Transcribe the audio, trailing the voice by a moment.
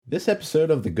This episode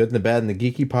of the Good, the Bad, and the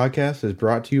Geeky podcast is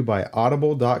brought to you by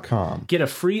Audible.com. Get a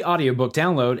free audiobook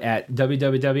download at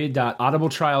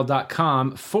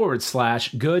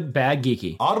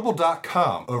www.audibletrial.com/goodbadgeeky.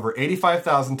 Audible.com. Over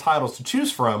 85,000 titles to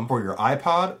choose from for your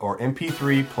iPod or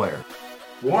MP3 player.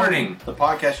 Warning! The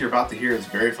podcast you're about to hear is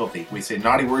very filthy. We say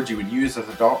naughty words you would use as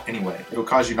an adult anyway. It'll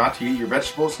cause you not to eat your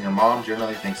vegetables, and your mom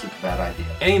generally thinks it's a bad idea.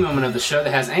 Any moment of the show that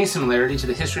has any similarity to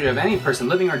the history of any person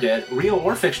living or dead, real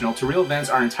or fictional, to real events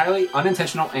are entirely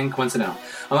unintentional and coincidental.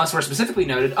 Unless we're specifically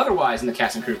noted otherwise in the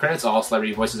cast and crew credits, all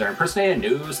celebrity voices are impersonated,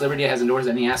 and no celebrity has endorsed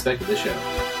any aspect of this show.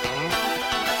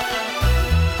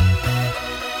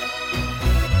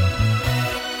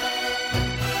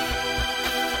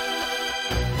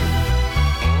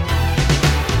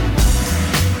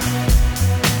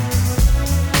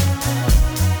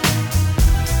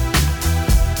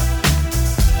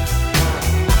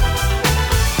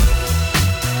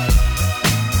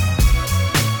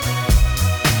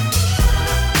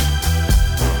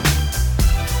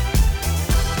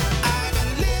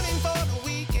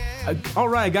 All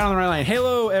right, got on the right line.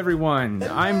 Hello, everyone.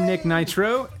 I'm Nick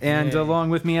Nitro, and along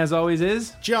with me, as always,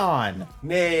 is John.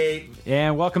 Nate.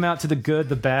 And welcome out to the good,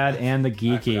 the bad, and the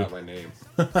geeky. I forgot my name.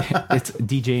 It's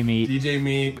DJ Meat. DJ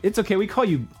Meat. It's okay. We call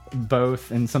you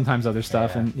both, and sometimes other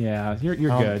stuff. And yeah, you're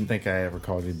I don't good. think I ever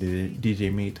called you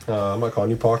DJ Meat. I'm not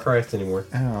calling you Paul Christ anymore.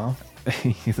 Oh.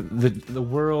 the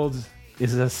world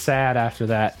is sad after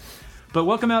that. But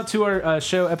welcome out to our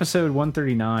show, episode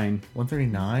 139.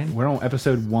 139? We're on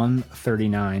episode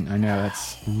 139. I know,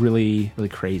 that's really, really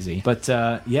crazy. But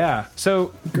yeah,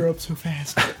 so... You grew up so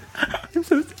fast.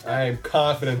 I am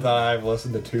confident that I've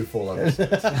listened to 2 full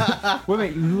episodes.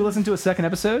 Wait, you listened to a second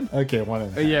episode? Okay, one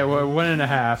and a half. Yeah, well,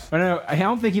 1.5. I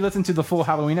don't think you listened to the full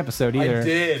Halloween episode either. I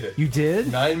did. You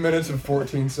did? 9 minutes and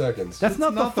 14 seconds. That's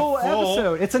not the full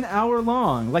episode. It's an hour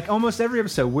long. Like almost every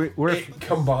episode. We're it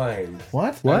combined.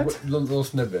 What? Little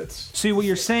snippets. See, what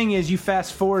you're saying is you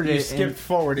fast forwarded. You skipped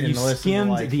forward and you listened to skimmed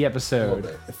like the A episode.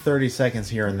 little bit. 30 seconds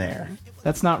here and there.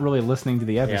 That's not really listening to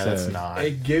the episode. Yeah, that's not.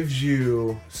 It gives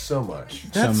you so much.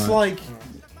 That's much. like...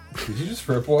 Did you just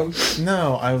rip one?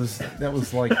 No, that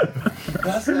was like...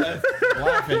 That's not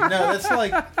laughing. No,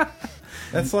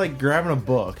 that's like grabbing a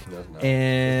book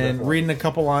and reading a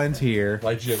couple lines here,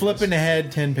 Like Jimmy's. flipping ahead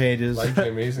 10 pages, Like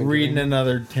Jimmy's and reading giving-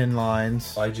 another 10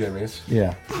 lines. Like Jimmy's.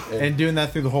 Yeah. And doing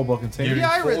that through the whole book and saying, Giving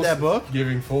yeah, I read full- that book.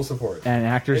 Giving full support. An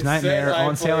Actor's It Nightmare said I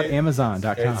on sale at played-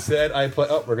 Amazon.com. It said I play.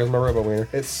 Oh, there goes my robo wiener.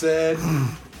 It said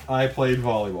I played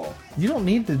volleyball. You don't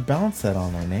need to balance that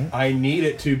on there, Nate. I need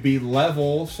it to be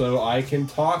level so I can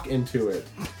talk into it.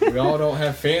 We all don't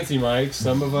have fancy mics.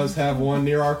 Some of us have one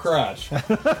near our crotch.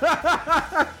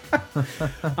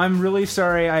 I'm really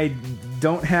sorry I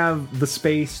don't have the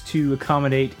space to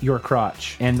accommodate your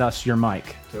crotch and thus your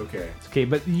mic. It's okay. Okay,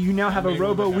 but you now have a Maybe we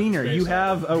robo would have wiener. space You on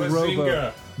have it. a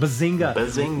robo bazinga.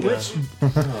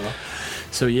 Bazinga.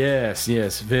 So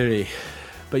yes, very.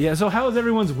 But yeah, so how was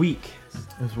everyone's week?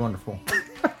 It was wonderful.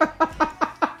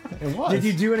 It was. Did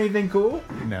you do anything cool?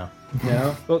 No.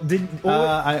 No.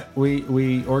 Well,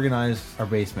 We organized our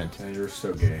basement And you're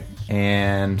so gay.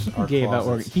 and our gay about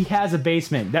closets. he has a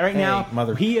basement. That right now,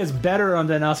 mother- he is better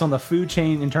than us on the food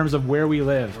chain in terms of where we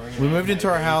live. We moved into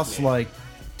our house like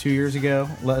 2 years ago,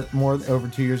 over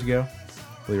 2 years ago,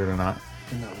 believe it or not.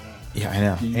 Yeah, I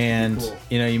know. And cool.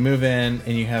 you move in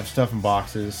and you have stuff in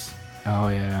boxes. Oh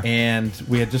yeah. And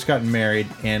we had just gotten married,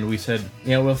 and we said,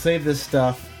 we'll save this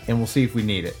stuff and we'll see if we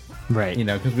need it. Right.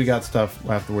 Because we got stuff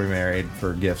after we're married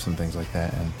for gifts and things like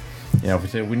that. And if we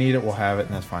say we need it, we'll have it,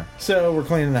 and that's fine. So we're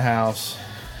cleaning the house,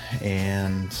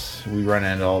 and we run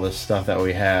into all this stuff that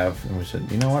we have, and we said,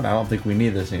 you know what? I don't think we need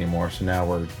this anymore. So now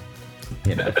we're,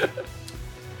 yeah.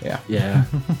 Yeah.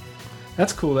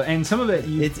 That's cool. And some of it,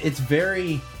 It's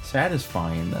very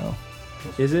satisfying though.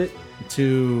 is it?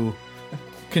 To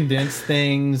condense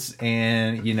things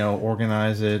and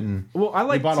organize it, and Well, I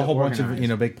like we bought a to whole bunch organize.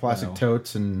 of big plastic Well.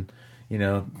 totes and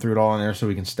threw it all in there so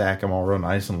we can stack them all real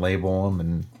nice and label them,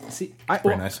 and See,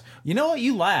 very nice. You know what?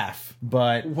 You laugh,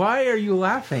 but Why are you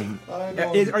laughing? I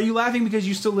know. Are you laughing because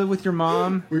you still live with your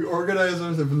mom? We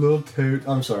organizers have a little toot.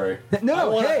 I'm sorry. No, I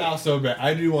want hey. a house so bad.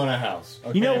 I do want a house.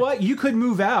 Okay? You know what? You could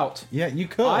move out. yeah, you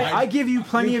could. I give you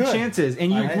plenty You of could. chances,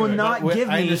 and you I will would. not But give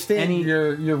I me understand any.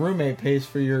 your roommate pays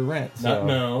for your rent. So.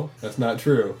 No, that's not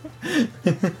true.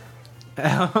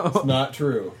 It's not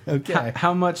true. Okay.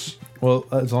 How much? Well,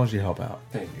 as long as you help out.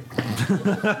 Thank you.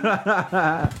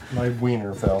 My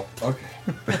wiener fell. Okay.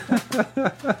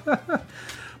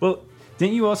 Well,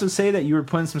 didn't you also say that you were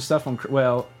putting some stuff on?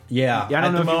 Well, Yeah. Yeah, I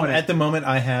don't know if you wanna- At the moment,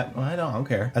 I have. Well, I don't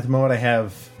care. At the moment, I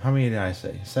have. How many did I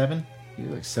say? 7. you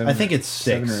like 7. I think it's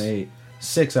 6. 7 or 8.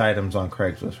 6 items on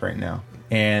Craigslist right now,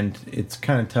 and it's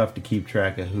kind of tough to keep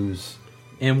track of who's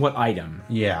what item.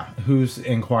 Who's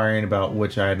inquiring about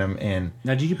which item. And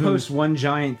now, did you post one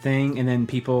giant thing and then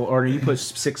people, or you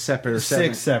post 6 separate or 7?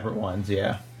 6 separate ones,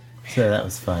 yeah. So that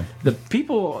was fun. The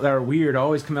people that are weird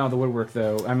always come out of the woodwork,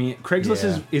 though. I mean,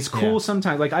 Craigslist is cool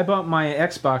sometimes. Like, I bought my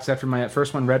Xbox after my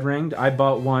first one red ringed. I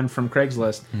bought one from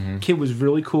Craigslist. Kid was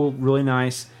really cool, really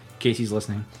nice. Casey's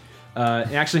listening.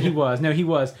 Actually, he was. No, he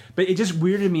was. But it just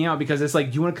weirded me out because it's like,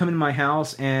 do you want to come into my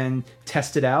house and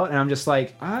test it out? And I'm just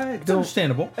like, It's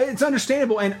understandable. It's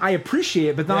understandable, and I appreciate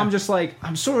it. But then I'm just like,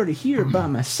 I'm sort of here by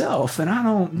myself, and I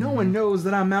don't. No one knows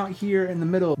that I'm out here in the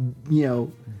middle.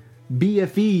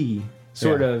 BFE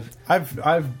sort of.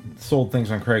 I've sold things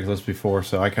on Craigslist before,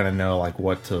 so I kind of know like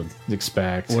what to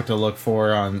expect, what to look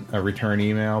for on a return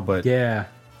email. But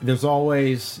there's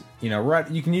always you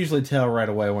can usually tell right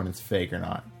away when it's fake or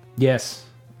not. Yes.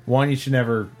 One, you should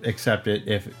never accept it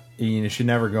if you should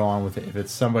never go on with it if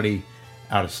it's somebody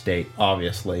out of state,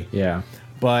 obviously. Yeah.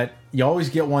 But you always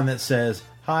get one that says,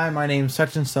 "Hi, my name's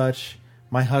such and such.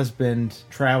 My husband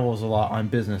travels a lot on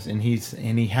business, and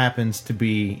he happens to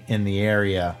be in the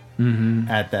area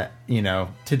at that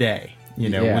today.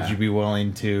 Would you be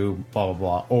willing to blah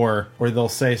blah blah?" Or they'll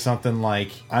say something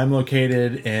like, "I'm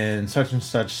located in such and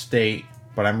such state,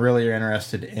 but I'm really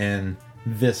interested in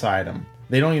this item."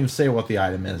 They don't even say what the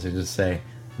item is. They just say,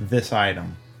 "This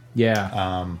item."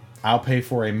 Yeah. I'll pay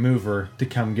for a mover to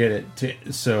come get it,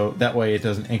 so that way it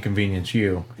doesn't inconvenience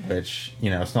you. Which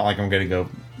it's not like I'm going to go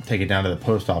take it down to the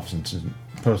post office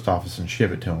and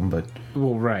ship it to them. But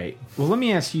right. Well, let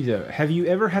me ask you though: have you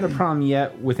ever had a problem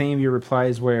yet with any of your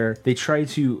replies where they try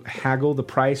to haggle the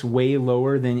price way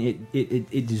lower than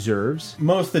it deserves?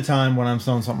 Most of the time, when I'm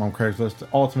selling something on Craigslist,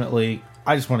 ultimately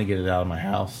I just want to get it out of my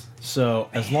house. So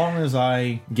as long as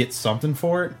I get something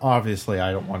for it, obviously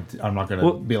I'm not going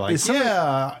to be like,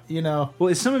 Well,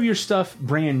 is some of your stuff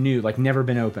brand new, like never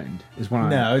been opened?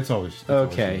 No, it's always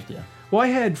okay. Always used, yeah. Well, I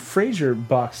had Frasier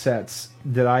box sets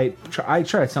that I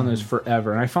tried selling those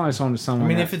forever, and I finally sold them to someone.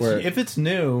 I mean, if it's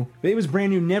new, it was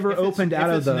brand new, never opened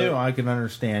out of the. If it's new, I can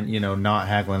understand, not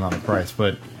haggling on the price,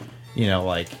 but.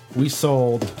 Like we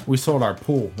sold our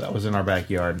pool that was in our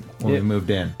backyard when we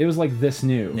moved in. It was like this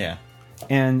new. Yeah.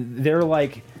 And they're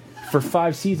like, for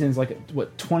 5 seasons, like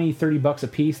what, $20-$30 a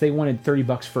piece. They wanted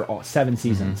 $30 for all 7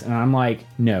 seasons, and I'm like,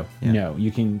 no,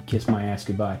 you can kiss my ass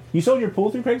goodbye. You sold your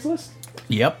pool through Craigslist?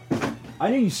 Yep. I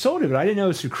knew you sold it, but I didn't know it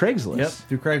was through Craigslist. Yep,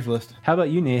 through Craigslist. How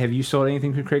about you, Nate? Have you sold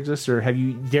anything through Craigslist, or have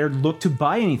you dared look to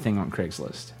buy anything on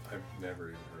Craigslist? I've never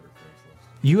even heard of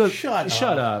Craigslist. You have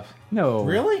shut up. No.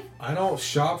 Really? I don't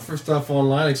shop for stuff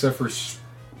online except for.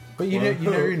 But you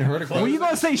never even heard of Craigslist. Were you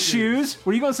going to say shoes?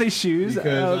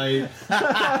 Because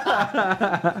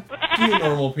you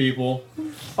normal people.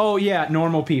 Oh yeah,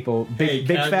 normal people. Big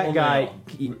fat guy,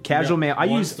 casual mail. I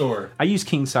use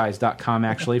kingsize.com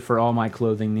actually for all my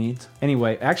clothing needs.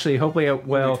 Anyway, actually, hopefully,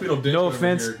 no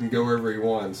offense. Can go wherever he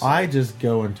wants. I just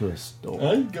go into a store.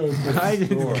 I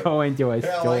just go into a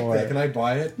store. I like that. Can I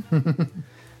buy it?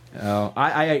 Oh,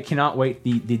 I cannot wait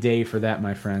the day for that,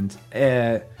 my friend.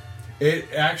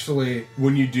 It actually,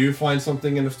 when you do find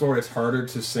something in a store, it's harder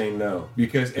to say no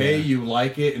because A, you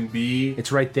like it, and B,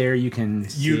 it's right there. You can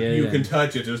see it. You can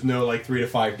touch it. There's no 3 to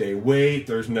 5 day wait.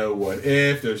 There's no what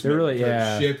if. There's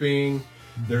no shipping.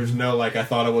 There's no I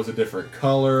thought it was a different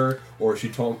color, or she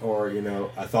told, or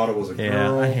I thought it was a girl.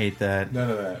 Yeah, I hate that. None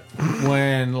of that.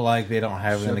 When they don't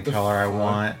have it in the color I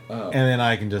want, and then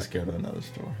I can just go to another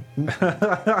store.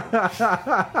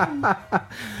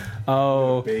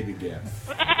 Oh, baby gift.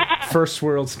 First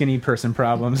world skinny person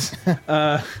problems.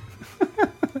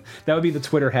 That would be the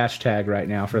Twitter hashtag right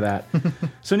now for that.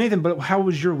 So Nathan, but how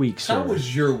was your week, sir? How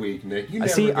was your week, Nick? You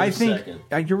never go second.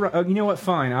 You're right. You know what?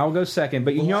 Fine, I'll go second.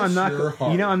 But I'm not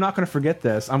going to forget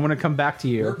this. I'm going to come back to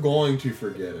you. You're going to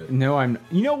forget it. No, I'm.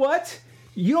 You know what?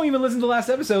 You don't even listen to the last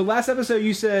episode. Last episode,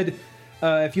 you said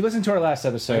if you listen to our last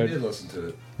episode, I did listen to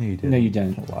it. No, you didn't. No, you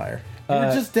didn't. Liar. You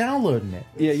were just downloading it.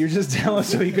 Yeah, you're just downloading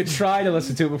so you could try to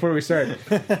listen to it before we start.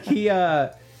 He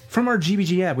from our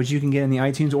GBG app, which you can get in the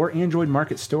iTunes or Android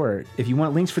Market store. If you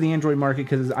want links for the Android Market,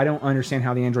 because I don't understand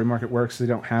how the Android Market works, they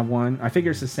don't have one. I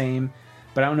figure it's the same,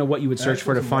 but I don't know what you would search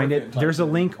for to find it. There's a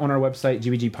link on our website,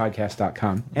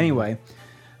 gbgpodcast.com. Anyway,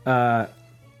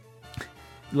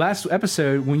 last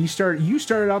episode, when you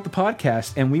started out the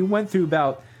podcast, and we went through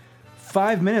about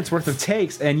 5 minutes worth of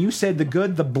takes, and you said the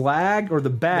good, the blag, or the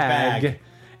bag.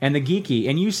 and the geeky.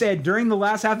 And you said during the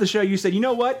last half of the show, you said, you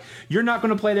know what? You're not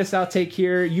going to play this outtake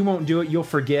here. You won't do it. You'll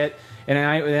forget. And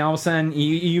all of a sudden,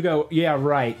 you go, yeah,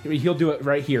 right. He'll do it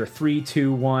right here. 3,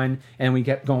 2, 1. And we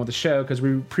kept going with the show because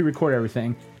we pre-record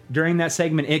everything. During that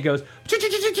segment, it goes,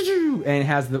 and it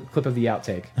has the clip of the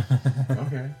outtake.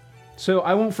 Okay. So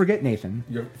I won't forget, Nathan.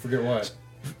 You forget what?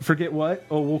 Forget what?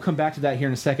 Oh, we'll come back to that here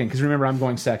in a second, because remember, I'm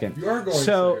going second. You are going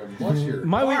second. Bless your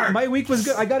my week was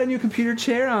good. I got a new computer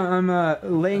chair. I'm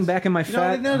laying back in my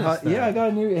fat. Yeah, I got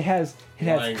a new. It has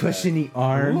cushiony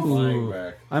arms. Lying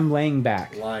back. I'm laying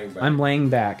back. Lying back. I'm laying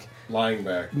back. Lying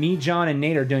back. Me, John, and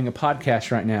Nate are doing a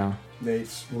podcast right now.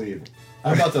 Nate's leaving.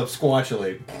 I'm about to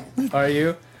squatulate. Are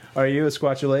you? Are you a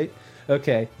squatulate?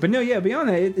 Okay, but no, yeah. Beyond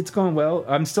that, it's going well.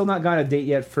 I'm still not got a date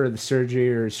yet for the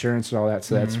surgery or insurance and all that,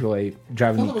 so that's really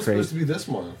driving me I thought it was crazy. supposed to be this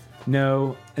month.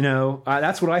 No,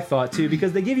 that's what I thought too,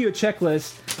 because they give you a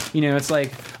checklist. You know, it's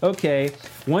like, okay,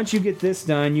 once you get this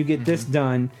done, you get this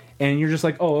done, and you're just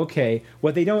like, oh, okay.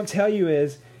 What they don't tell you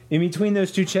is, in between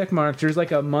those two check marks, there's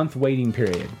like a month waiting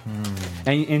period,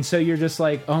 and so you're just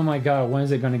like, oh my god, when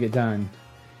is it going to get done?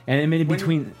 And in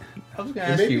between. I was going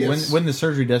to ask you, when the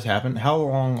surgery does happen, how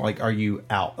long are you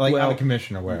out? Like out of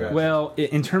commission or whatever? Well,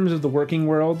 in terms of the working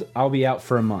world, I'll be out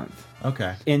for a month.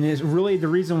 Okay. And it's really the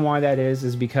reason why that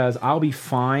is because I'll be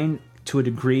fine to a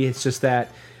degree. It's just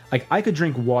that, like, I could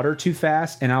drink water too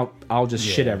fast and I'll just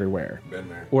shit everywhere. Been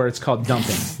there. Or it's called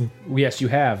dumping. Yes, you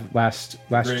have last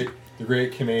year. The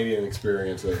great Canadian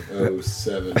experience of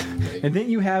 07, 8. And didn't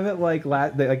you have it like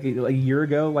a year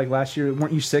ago, like last year?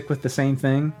 Weren't you sick with the same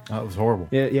thing? Oh, it was horrible.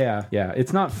 Yeah.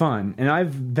 It's not fun. And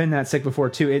I've been that sick before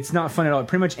too. It's not fun at all.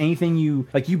 Pretty much anything you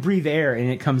breathe air and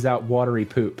it comes out watery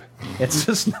poop. It's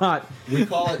just not. We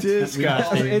call it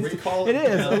disgusting. It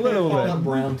is a little bit. We call it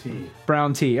brown tea.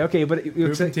 Brown tea. Okay, but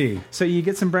it's tea. So you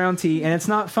get some brown tea and it's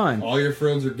not fun. All your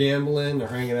friends are gambling, they're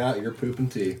hanging out, you're pooping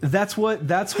tea. That's what.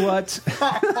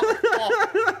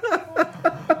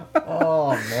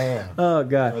 Oh man. Oh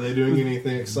god. Are they doing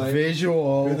anything exciting?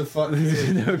 Visual. Who the fuck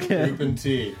is Okay. pooping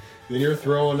tea? Then you're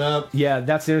throwing up. Yeah,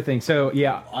 that's the other thing. So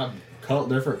yeah,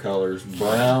 different colors: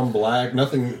 brown, black,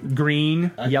 nothing.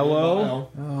 green, yellow.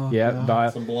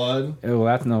 Some blood. Oh,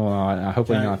 that's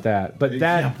hopefully not that. But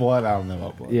that blood. I don't know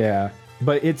about blood. Yeah.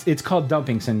 But it's called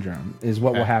dumping syndrome is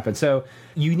what will happen. So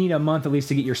you need a month at least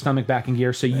to get your stomach back in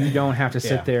gear so you don't have to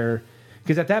sit there.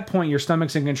 Because at that point, your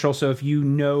stomach's in control, so if you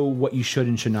know what you should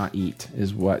and should not eat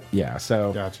is what,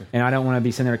 so. Gotcha. And I don't want to be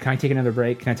sitting there, can I take another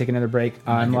break? I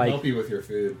can help you with your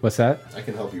food. What's that? I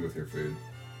can help you with your food.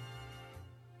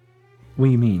 What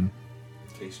do you mean?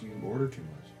 In case you order too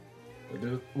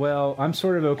much. Well, I'm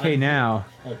sort of okay now.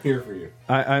 I'm here for you.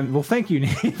 Well, thank you,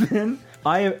 Nathan.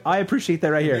 I appreciate that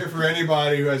right here. I'm here for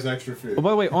anybody who has extra food. Well, by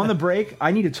the way, on the break,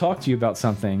 I need to talk to you about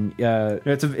something.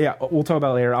 We'll talk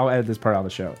about it later. I'll edit this part out of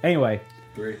the show. Anyway.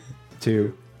 3,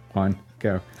 2, 1,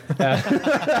 go.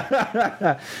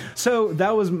 So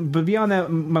that was, but beyond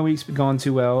that, my week's gone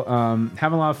too well.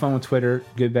 Having a lot of fun with Twitter,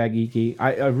 Good Bad Geeky.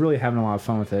 I really having a lot of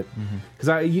fun with it because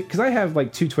I have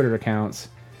like 2 Twitter accounts.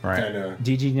 Right. I know.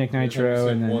 DG Nick Nitro,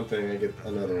 and then one thing, I get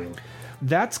another one.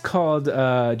 That's called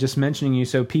just mentioning you,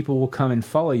 so people will come and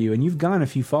follow you, and you've gotten a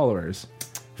few followers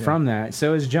from that.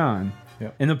 So has John.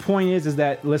 Yep. And the point is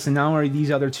that, listen, not only are these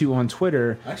other 2 on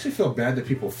Twitter... I actually feel bad that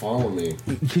people follow me.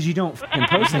 Because you don't fucking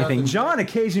post anything. John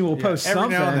occasionally will post every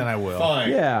something. Every now and then I will.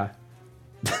 Fine. Yeah.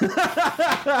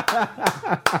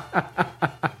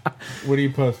 What are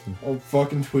you posting? A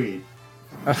fucking tweet.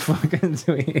 A fucking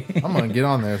tweet. I'm going to get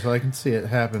on there so I can see it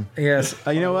happen. Yes.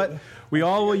 You know what? We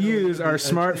all will use our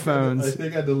smartphones. I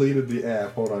think I deleted the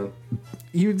app. Hold on.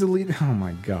 You deleted... Oh,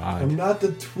 my God. I'm not the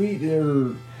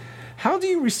tweeter... How do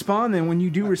you respond then when you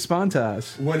do respond to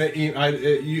us? When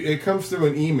it comes through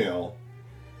an email,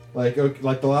 like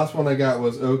the last one I got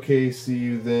was okay, see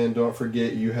you then. Don't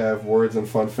forget you have words and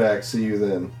fun facts. See you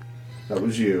then. That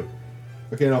was you.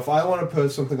 Okay, now if I want to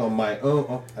post something on my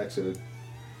own, exited.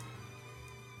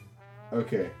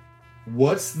 Okay,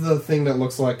 what's the thing that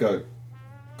looks like a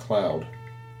cloud?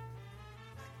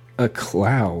 A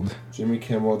cloud. Jimmy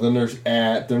Kimmel. Then there's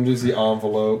then there's the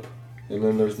envelope, and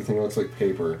then there's the thing that looks like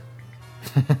paper.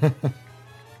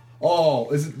 Oh,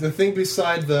 is it the thing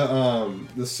beside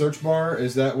the search bar?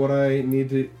 Is that what I need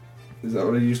to? Is that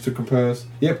what I used to compose?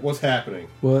 Yep. What's happening?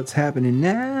 What's happening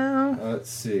now?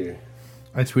 Let's see.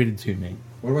 I tweeted too, Nate.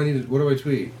 What do I need? What do I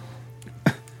tweet?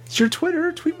 It's your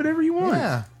Twitter. Tweet whatever you want.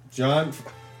 Yeah. John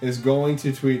is going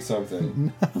to tweet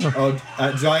something.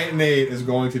 Giant Nate is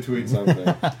going to tweet something.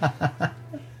 To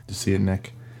see it,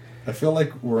 Nick. I feel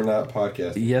like we're not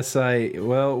podcasting. Yes,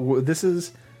 well, this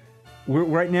is...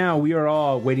 right now, we are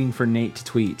all waiting for Nate to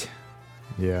tweet.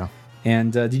 Yeah.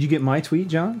 And did you get my tweet,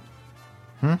 John?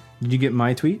 Did you get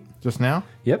my tweet? Just now?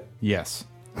 Yep. Yes.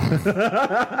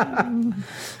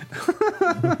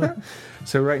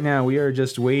 So right now we are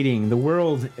just waiting. The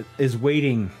world is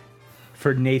waiting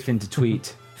for Nathan to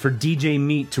tweet, for DJ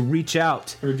Meat to reach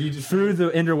out through the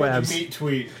interwebs. Meat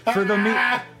tweet. For the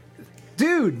meat.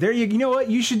 Dude, there you know what?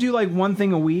 You should do like one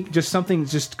thing a week, just something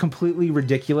just completely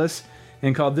ridiculous,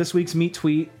 and call this week's Meat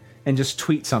Tweet, and just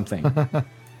tweet something.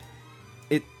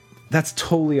 That's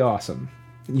totally awesome.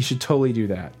 You should totally do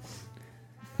that.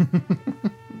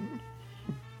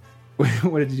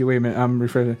 What did you do? Wait a minute. I'm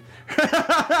referring to...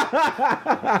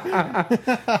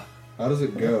 How does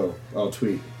it go? I'll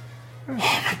tweet. Oh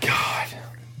my god.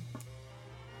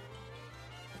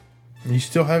 You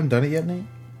still haven't done it yet, Nate?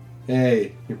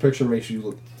 Hey, your picture makes you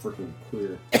look freaking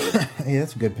clear. Hey,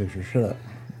 that's a good picture. Shut up.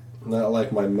 Not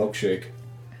like my milkshake.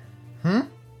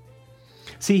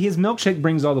 See, his milkshake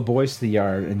brings all the boys to the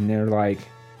yard, and they're like...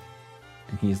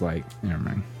 And he's like, never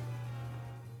mind.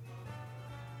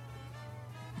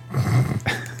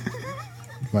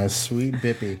 My sweet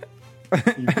Bippy.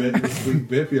 You bet your sweet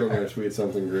Bippy I'm going to tweet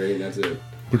something great, and that's it.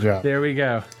 Good job. There we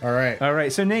go. All right. All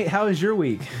right, so Nate, how was your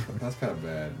week? That's kind of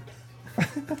bad.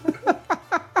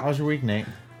 How's your week, Nate?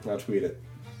 I'll tweet it.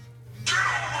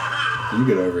 You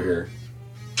get over here.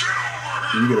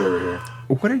 You get over here.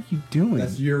 What are you doing?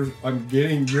 That's your... I'm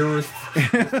getting your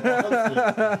responses.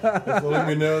 That's letting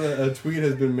me know that a tweet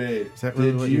has been made. Is that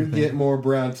really Did what you you're get thinking? more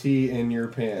brown tea in your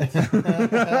pants?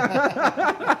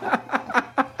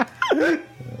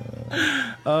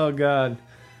 Oh, God.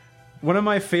 One of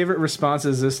my favorite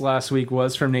responses this last week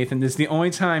was from Nathan. This is the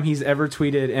only time he's ever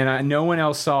tweeted, and no one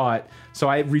else saw it, so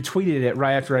I retweeted it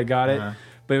right after I got it.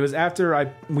 But it was after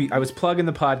I was plugging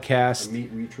the podcast.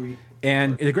 Meat retweet?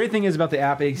 And the great thing is about the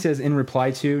app, it says in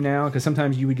reply to now, because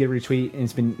sometimes you would get a retweet, and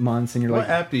it's been months, and you're What like...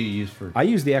 app do you use for... I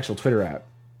use the actual Twitter app.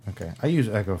 Okay. I use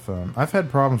Echo Phone. I've had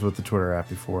problems with the Twitter app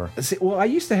before. See, well, I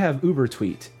used to have Uber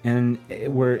Tweet, and I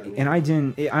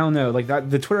don't know, like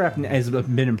the Twitter app has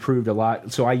been improved a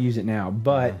lot, so I use it now.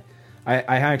 But I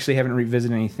actually haven't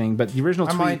revisited anything. But the original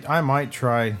tweet, I might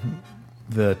try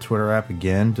the Twitter app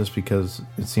again, just because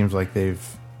it seems like they've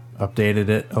updated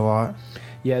it a lot.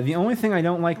 yeah. The only thing I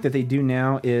don't like that they do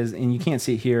now is, and you can't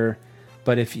see it here,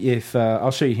 but if I'll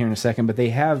show you here in a second. But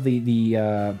they have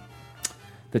the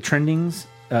trendings.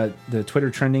 The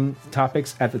Twitter trending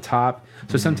topics at the top.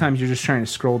 So sometimes you're just trying to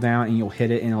scroll down and you'll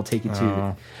hit it and it'll take you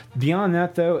to it. Beyond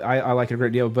that, though, I like it a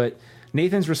great deal. But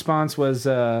Nathan's response was,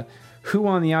 who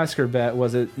won the Oscar bet?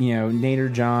 Was it, Nate or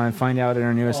John? Find out in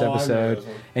our newest episode.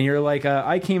 And you're like,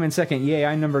 I came in second. Yay,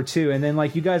 I'm number 2. And then,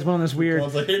 like, you guys went on this weird,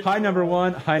 hi, number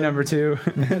 1, hi, number 2.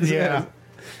 Yeah.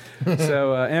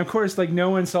 So, and of course, like,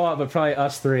 no one saw it but probably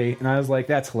us 3. And I was like,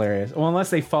 that's hilarious. Well, unless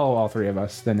they follow all 3 of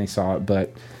us, then they saw it.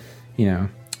 But,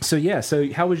 So, yeah.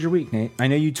 So, how was your week, Nate? I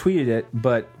know you tweeted it,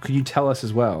 but could you tell us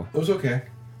as well? It was okay.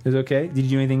 It was okay? Did you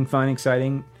do anything fun,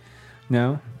 exciting?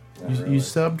 No? You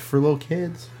subbed for little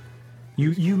kids.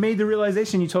 You made the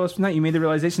realization, you told us tonight, you made the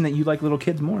realization that you like little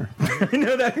kids more.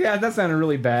 No, that sounded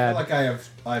really I bad. feel like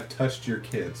I've touched your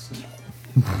kids.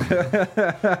 And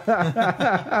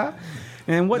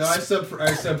No, I what's...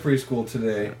 subbed preschool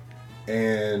today,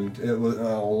 and it was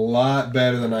a lot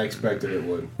better than I expected it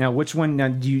would. Now, which one,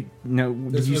 did you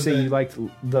This was say the- you liked the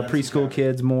That's preschool okay.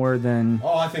 kids more than...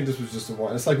 Oh, I think this was just the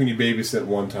one. It's like when you babysit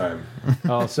one time.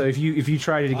 Oh, so if you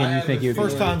tried it I again, you had think the it would be...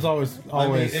 First time's always. I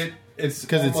mean, it's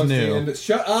 'cause it's almost the new. end.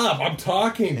 Shut up! I'm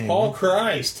talking. Paul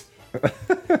Christ.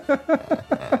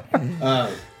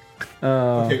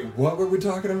 Okay, what were we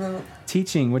talking about?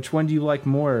 Teaching, which one do you like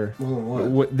more?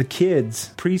 What? The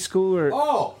kids, preschool or...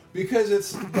 Oh, because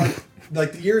it's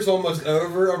like the year's almost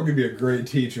over. I'm gonna be a great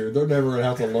teacher. They're never gonna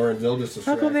have to learn. They'll just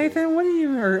distract Uncle me. Nathan, what do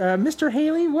you... Or Mr.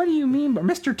 Haley, what do you mean?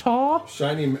 Mr. Tall?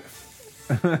 Shiny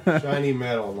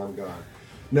metal, and I'm gone.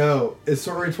 No, it's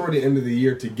sort of toward the end of the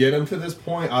year. To get them to this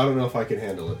point, I don't know if I can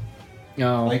handle it.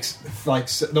 No. Like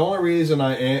the only reason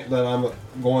that I'm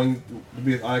going to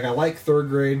be like, I like third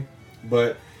grade,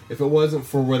 but if it wasn't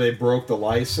for where they broke the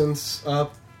license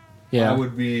up, Yeah. I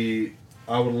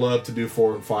would love to do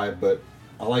 4 and 5, but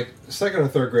I like second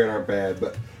and third grade aren't bad,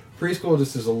 but preschool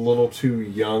just is a little too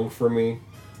young for me.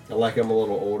 I like them a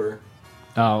little older.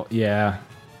 Oh, yeah.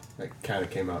 That kind of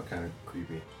came out kind of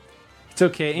creepy. It's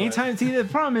okay. Anytime, see, the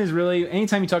problem is really,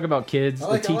 anytime you talk about kids, I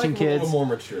like teaching them a kids, little more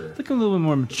mature. look a little bit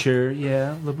more mature,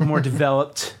 yeah, a little bit more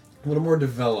developed. A little more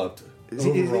developed.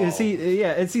 overall.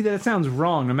 See, that sounds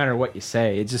wrong no matter what you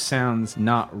say. It just sounds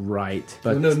not right.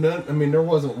 But No, I mean, there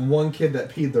wasn't one kid that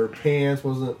peed their pants.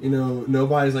 Wasn't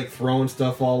nobody's like throwing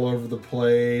stuff all over the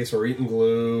place or eating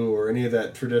glue or any of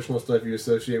that traditional stuff you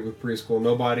associate with preschool.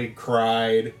 Nobody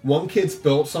cried. One kid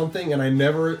spilled something, and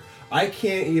I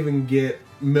can't even get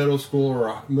middle school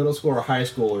or high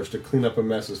schoolers to clean up a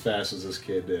mess as fast as this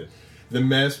kid did. The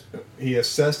mess, he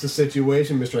assessed the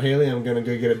situation. Mr. Haley, I'm going to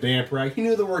go get a damp rag. He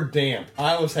knew the word damp.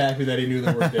 I was happy that he knew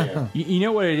the word damp. You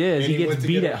know what it is? And He gets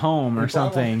beat at home or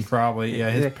something. Probably, yeah.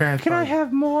 His parents. Can I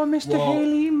have more, Mr.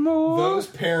 Haley? More? Those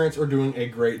parents are doing a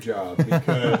great job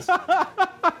because I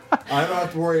don't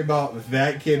have to worry about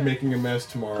that kid making a mess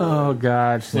tomorrow. Oh,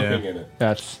 God. Slipping in it.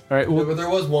 That's... All right, well, But there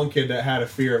was one kid that had a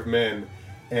fear of men.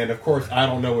 And, of course, I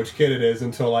don't know which kid it is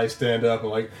until I stand up and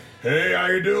like, hey, how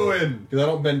you doing? Because I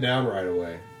don't bend down right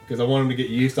away. Because I want him to get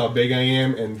used to how big I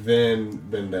am and then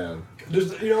bend down. There's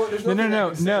nothing no.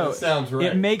 that sounds right.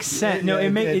 It makes sense.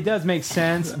 It does make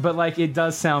sense, but, like, it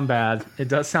does sound bad. It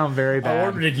does sound very bad. I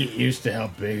wanted to get used to how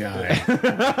big I am. You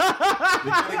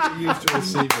gotta get used to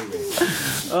receiving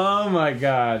me. Oh, my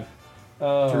God.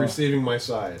 To receiving my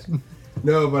size.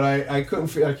 No, but I couldn't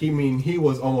feel like he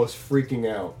was almost freaking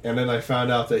out, and then I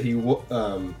found out that he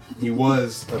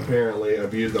was apparently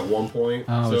abused at one point.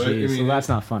 Oh, jeez. So that's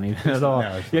not funny at all.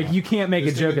 No, it's Like, not. you can't make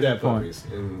a joke at that point.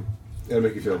 And it'll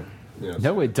make you feel.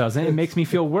 No, it doesn't. It makes me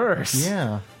feel worse.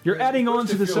 Yeah. You're adding on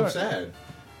to the feel story. sad.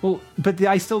 Well, but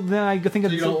I think So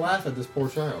of you don't laugh at this poor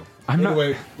child. I'm not-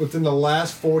 anyway, within the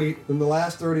last 30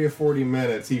 or 40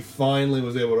 minutes, he finally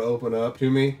was able to open up to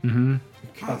me. Mm-hmm.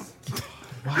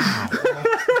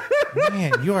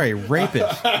 Man, you are a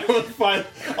rapist. I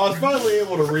was finally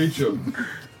able to reach him.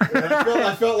 And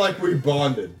I felt like we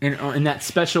bonded. in that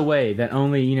special way that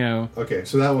only Okay,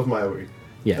 so that was my week.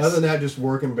 Yes. Other than that, just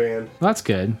work and band. Well, that's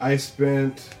good. I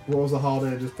spent what was the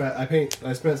holiday?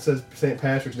 I spent St.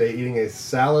 Patrick's Day eating a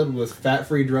salad with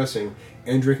fat-free dressing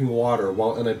and drinking water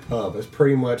while in a pub. That's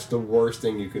pretty much the worst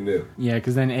thing you can do. Yeah,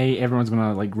 because then everyone's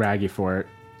gonna like rag you for it.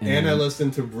 And I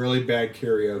listened to really bad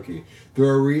karaoke.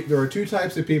 There are two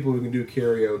types of people who can do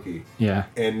karaoke, Yeah,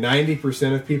 and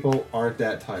 90% of people aren't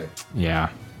that type. yeah.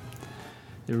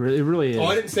 It really is. Oh,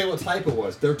 I didn't say what type it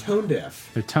was. They're tone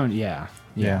deaf. Their tone, yeah.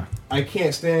 I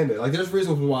can't stand it. Like, there's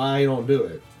reasons why I don't do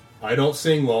it. I don't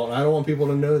sing well, and I don't want people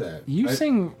to know that. You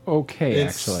sing okay,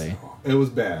 actually. It was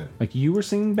bad. Like you were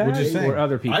singing bad, What'd you sing? or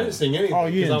other people? I didn't sing anything Oh,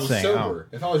 you because I didn't was sing, sober.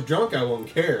 If I was drunk, I wouldn't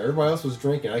care. Everybody else was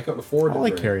drinking. I couldn't afford I to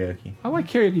like drink. karaoke. I like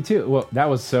karaoke too. Well, that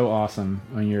was so awesome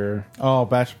on your Oh,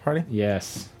 bachelor party?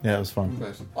 yes. Yeah, it was fun.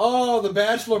 Oh, the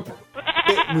Bachelor.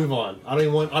 Move on. I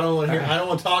don't want to hear. I don't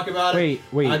want to talk about it.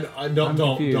 Wait. I don't. I'm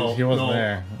Don't. confused. Don't. He wasn't don't,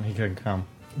 there. He couldn't come.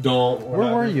 Don't.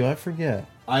 Where were you? I forget.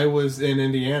 I was in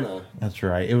Indiana. That's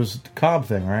right. It was the Cobb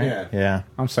thing, right? Yeah. Yeah.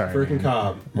 I'm sorry. Freaking man.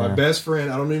 Cobb. My Yeah. best friend.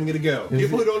 I don't even get to go.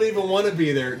 People who don't even want to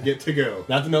be there get to go.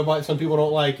 Not that nobody. Some people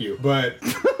don't like you, but.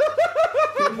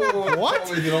 What?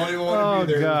 You don't even want to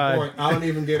be there. God. I don't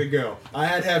even get to go. I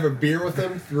had to have a beer with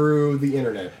them through the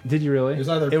internet. Did you really?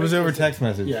 It It was over text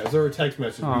message. Yeah, it was over text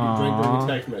message. We could drink during the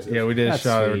text message. Yeah, we did That's a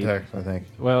shot over sweet. text, I think.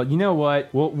 Well, you know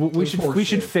what? We should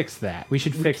horseshit. fix that. We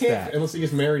should fix Can't- that. Unless he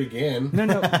gets married again.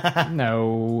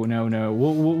 No.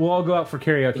 We'll all go out for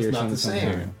karaoke It's or not something. the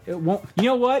same. It won't. You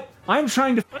know what? I'm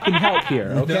trying to fucking help here.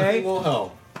 Nothing Okay. will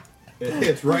help. It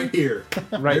hits right here.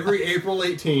 Right. Every April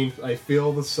 18th, I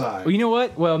feel the sigh. Well, you know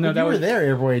what? Well, no, You that were was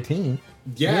there April 18.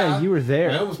 Yeah, you were there.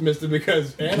 I almost missed it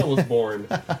because Anna was born.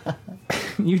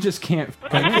 You just can't.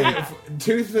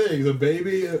 Two things: a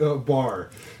baby, a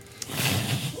bar.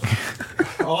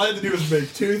 All I had to do was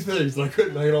make two things.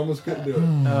 I almost couldn't do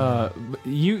it.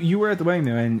 You were at the wedding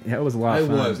though, and it was a lot I of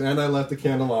fun. was, and I left the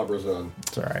candelabras on.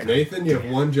 It's all right. Nathan, you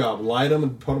have one job: light them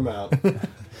and put them out.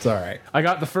 It's all right. I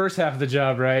got the first half of the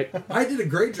job right. I did a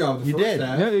great job. The You first did.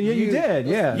 half. No, you did.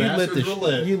 Yeah. You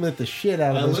lit the shit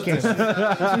out I of those lit candles.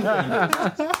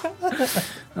 the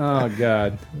Oh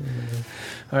God.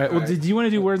 All right. Well, All right. do you want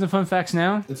to do words and fun facts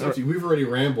now? It's up to you. We've already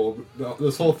rambled.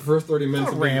 This whole first 30 minutes. Not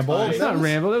have been ramble. tight. It's not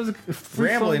ramble. That was a free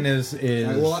Rambling flowing- is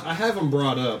Well, I have them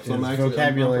brought up, so I'm actually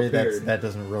vocabulary I'm that's, prepared. that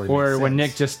doesn't really or make when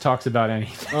Nick sense. just talks about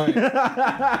anything. All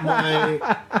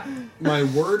right. My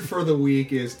word for the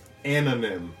week is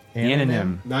anonym.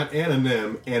 Anonym. Not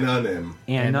anonym, anonym.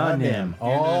 Anonym.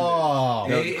 Oh.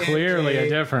 Clearly a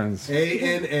difference.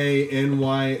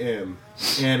 ANANYM.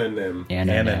 Anonym.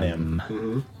 Anonym.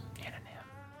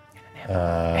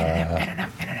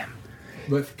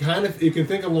 But kind of, you can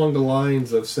think along the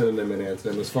lines of synonym and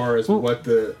antonym as far as what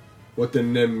the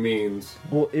nym means.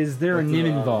 Well, is there a nim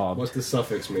involved? What the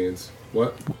suffix means.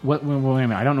 What? Wait a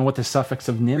minute. I don't know what the suffix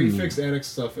of nim Prefix, means. annex,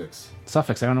 suffix.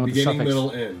 Suffix. I don't know what Beginning, the suffix.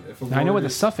 middle, end. If a I know word what the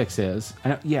is suffix is.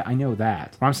 I know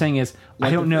that. What I'm saying is, I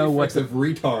like don't the know what prefix the of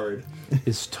retard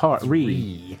is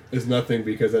re. is nothing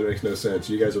because that makes no sense.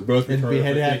 You guys are both retarded.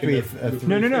 It'd have to be for taking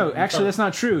No. Actually, that's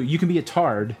not true. You can be a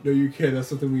tard. No, you can't. That's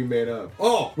something we made up.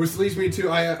 Oh, which leads me to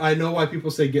I know why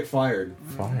people say get fired.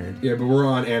 Fired. Yeah, but we're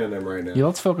on anonym right now. Yeah,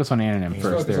 let's focus on anonym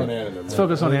first. Focus There. on anonym. Let's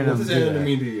focus on What anonym. does anonym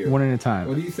mean to you? One at a What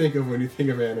time. do you think of when you think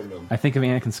of anonym? I think of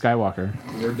Anakin Skywalker.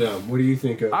 You're dumb. What do you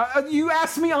think of? You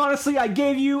asked me honestly. I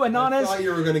gave you an I honest. thought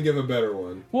you were going to give a better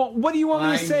one. Well, what do you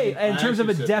want me to say in terms of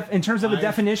a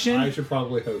definition? I should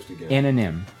probably host again.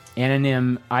 Anonym.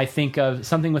 Anonym. I think of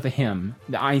something with a him.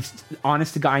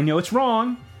 Honest to God, I know it's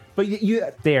wrong, but you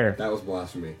there. That was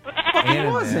blasphemy.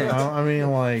 It wasn't. I mean,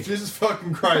 like, Jesus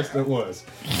fucking Christ, it was.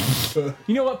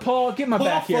 You know what, Paul? Get my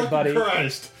back here, buddy.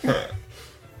 Christ.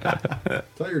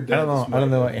 Tell your I dad. don't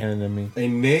know what anonym means. A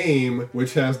name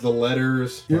which has the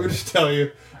letters. You would just tell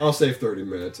you. I'll save 30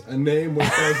 minutes. A name which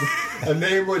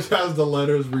has the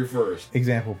letters reversed.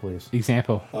 Example, please.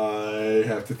 Example. I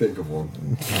have to think of one.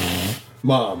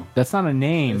 Mom. That's not a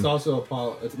name. It's also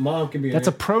mom can be. That's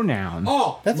a pronoun.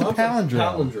 Oh, That's a mom's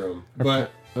palindrome. Palindrome,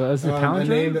 but Is it a a palindrome?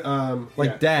 name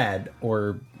Like dad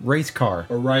or race car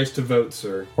or rise to vote,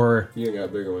 sir. or You got a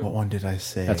bigger one. what one did I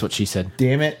say? That's what she said.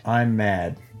 Damn it, I'm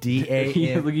mad.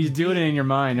 D-A-M. Look, he's doing it in your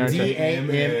mind, aren't you?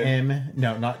 D-A-M-M.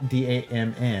 No, not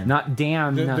D-A-M-N. Not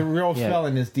damn. The real yeah.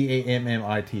 spelling is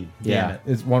D-A-M-M-I-T. Damn Yeah. it.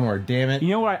 It's one word. Damn it. You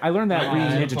know what? I learned that reading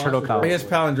Ninja Turtle I College. guess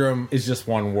palindrome is just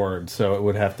one word, so it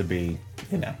would have to be,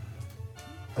 I'm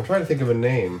trying to think of a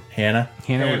name. Hannah.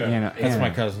 Hannah. That's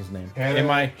my cousin's name. Hannah. And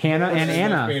my Hannah and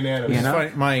Anna. Anna. Anna?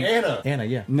 Funny, my Anna. Anna,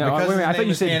 yeah. No, my wait a cousin's minute, I thought name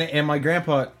you is said- Anna, and my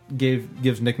grandpa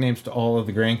gives nicknames to all of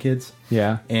the grandkids.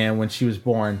 Yeah. And when she was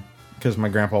born, because my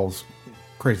grandpa was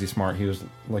crazy smart, he was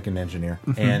like an engineer,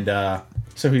 and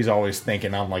so he's always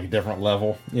thinking on like a different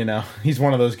level. He's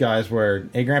one of those guys where,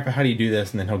 hey, Grandpa, how do you do this?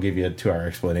 And then he'll give you a 2-hour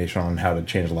explanation on how to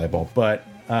change a light bulb. But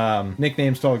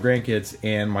nicknames to all the grandkids,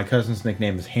 and my cousin's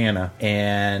nickname is Hannah,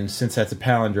 and since that's a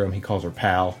palindrome, he calls her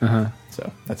Pal.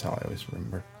 So that's how I always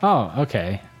remember. Oh,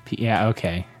 okay. Yeah,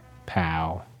 okay.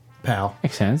 Pal. Pal.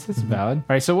 Makes sense. That's valid. All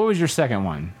right, so what was your second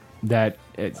one that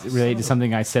it's related to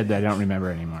something I said that I don't remember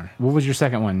anymore? What was your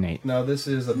second one, Nate? Now, this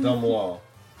is a dumb law.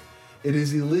 It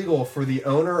is illegal for the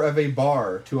owner of a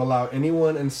bar to allow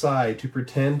anyone inside to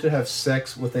pretend to have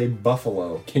sex with a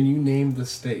buffalo. Can you name the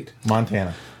state?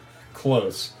 Montana.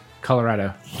 Close.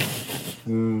 Colorado.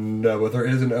 No, but there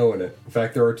is an O in it. In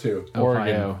fact, there are two.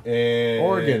 Ohio. And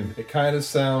Oregon. It kind of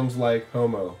sounds like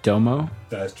homo. Domo.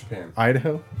 That's Japan.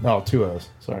 Idaho? Oh, 2 O's.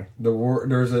 Sorry.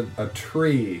 There's a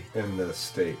tree in the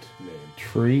state named.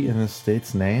 Tree in the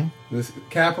state's name? This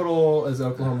capital is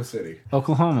Oklahoma City.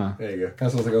 Oklahoma. There you go. Kind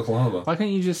of sounds like Oklahoma. Why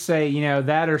couldn't you just say,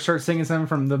 that or start singing something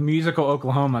from the musical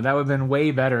Oklahoma? That would have been way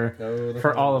better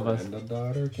for all of us. And a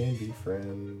daughter can be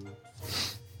friends.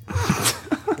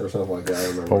 Or something like that. I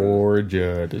remember.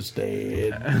 Georgia is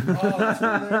dead. Oh, that's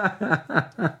on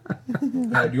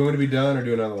there. Do you want me to be done or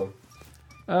do another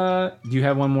one? Do you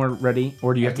have one more ready,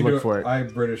 or do you have to look for it? I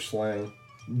have British slang.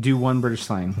 Do one British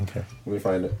slang. Okay. Let me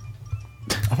find it.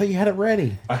 I thought you had it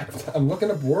ready. I'm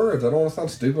looking up words. I don't want to sound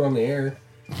stupid on the air.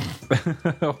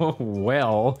 Oh,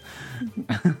 well.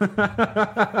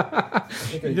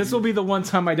 This will be the one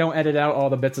time I don't edit out all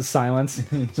the bits of silence.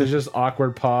 So just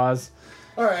awkward pause.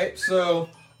 All right, so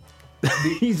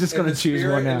He's just going to choose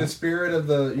one in now. the spirit of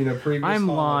the previous. I'm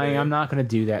lying. holiday I'm not going to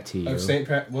do that to you. Of St.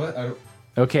 Pat. What?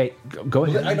 Okay, go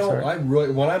ahead. I I'm don't. sorry. I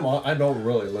really. When I'm on, I don't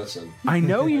really listen. I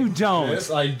know you don't. This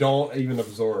I don't even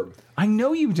absorb. I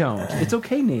know you don't. It's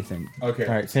okay, Nathan. Okay.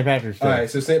 All right, St. Patrick's Day. All right.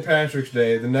 So St. Patrick's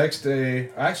Day. The next day,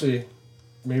 actually,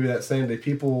 maybe that same day,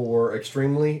 people were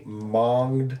extremely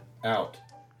monged out.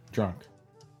 Drunk.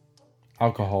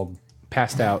 Alcohol.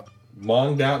 Passed out.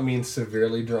 Monged out means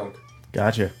severely drunk.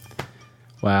 Gotcha.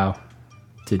 Wow.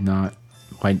 Did not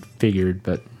quite figured,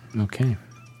 but okay.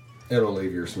 It'll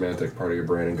leave your semantic part of your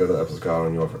brain and go to Episcotal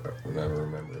and you'll never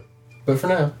remember it. But for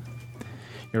now.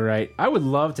 You're right. I would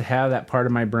love to have that part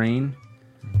of my brain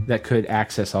that could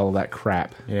access all of that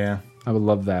crap. Yeah. I would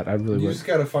love that. I really You would. just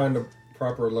got to find a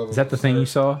proper level. Is that the thing you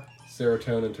saw?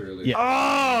 Serotonin to release. Yeah.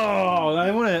 Oh,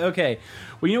 I want to. Okay.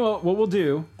 Well, you know what we'll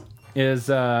do is.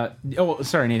 Oh,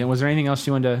 sorry, Nathan. Was there anything else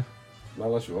you wanted to? Not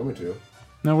unless you want me to.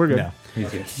 No, we're good. No. He's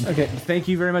good. Okay. Thank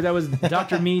you very much. That was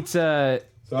Dr. Meat's. Sorry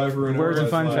for ruining Words and everyone's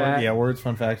fun life. fact. Yeah, words,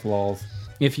 fun facts, lols.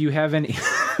 If you have any.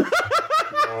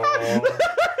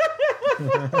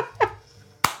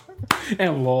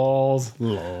 And lols.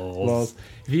 Lols.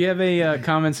 If you have a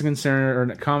comments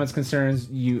concerns,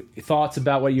 thoughts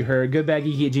about what you heard,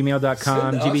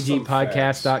 goodbadgeeky@gmail.com, Send us some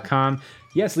gbgpodcast.com.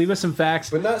 Yes, leave us some facts.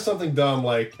 But not something dumb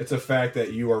like it's a fact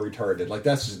that you are retarded. Like,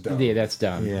 that's just dumb. Yeah, that's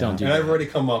dumb. Yeah. Don't do And that. I've already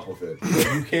come up with it.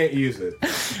 So you can't use it.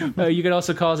 You can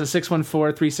also call us at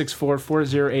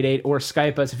 614-364-4088 or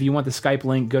Skype us. If you want the Skype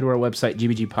link, go to our website,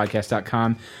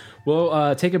 gbgpodcast.com.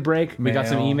 We'll take a break. We got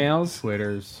some Mail,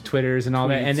 emails, Twitters, and all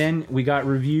that. Tweets. And then we got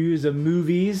reviews of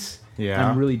movies. Yeah.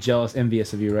 I'm really jealous,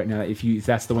 envious of you right now. If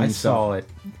that's the one I you saw. saw it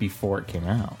before it came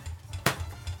out.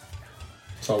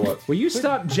 So what? Will you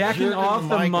stop jacking jerking off the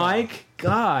the mic mic?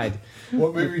 God.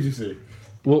 What movie did you see?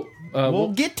 We'll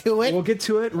get to it. We'll get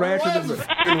to it right after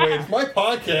the. Anyway, it's my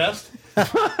podcast.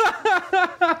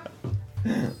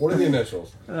 What are the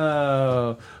initials?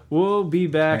 We'll be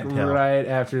back Can't tell. right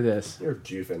after this. You're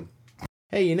juicing.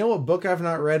 Hey, you know what book I've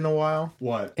not read in a while?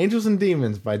 What? Angels and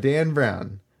Demons by Dan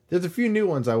Brown. There's a few new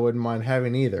ones I wouldn't mind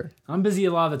having either. I'm busy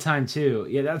a lot of the time too.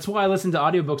 Yeah, that's why I listen to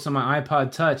audiobooks on my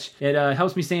iPod Touch. It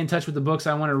helps me stay in touch with the books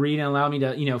I want to read and allow me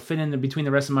to, fit in between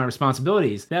the rest of my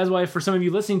responsibilities. That's why for some of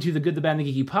you listening to the Good, the Bad, and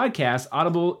the Geeky podcast,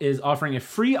 Audible is offering a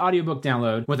free audiobook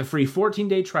download with a free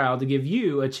 14-day trial to give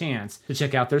you a chance to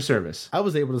check out their service. I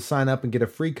was able to sign up and get a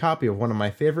free copy of one of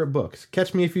my favorite books,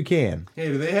 Catch Me If You Can. Hey,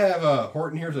 do they have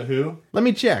Horton Hears a Who? Let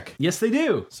me check. Yes, they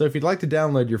do. So if you'd like to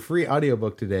download your free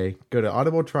audiobook today, go to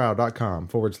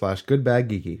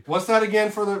audibletrial.com/goodbadgeeky. What's that again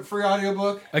for the free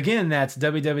audiobook? Again, that's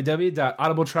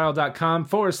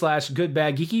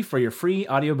www.audibletrial.com/goodbadgeeky for your free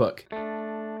audiobook.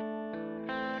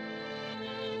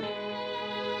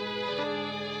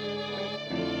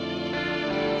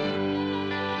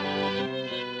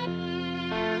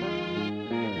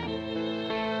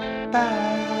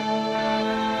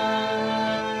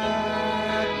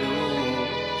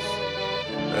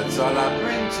 That's all I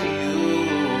bring to you.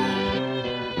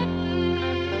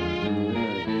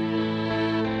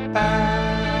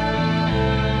 Bad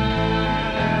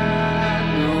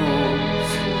news.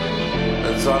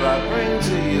 That's all I bring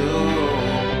to you.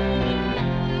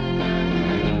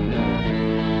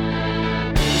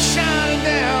 Shining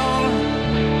down,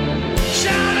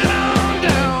 shining on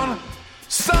down.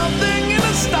 Something in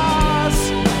the stars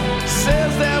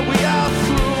says that we are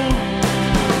through.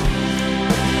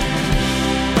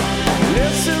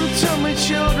 Listen to me,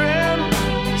 children.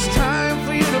 It's time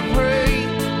for you to pray.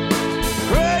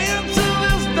 Pray until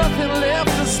there's nothing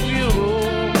left to spew.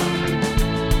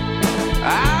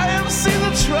 I have seen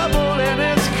the trouble and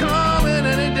it's coming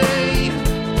any day.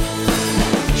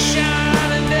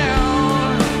 Shining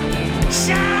down,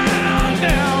 shining on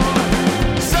down.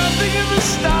 Something in the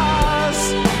stars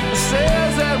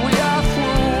says that we are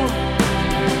through.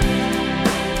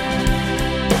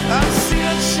 I've seen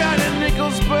it shine in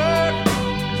Nicholsburg.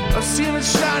 I've seen it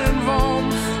shine in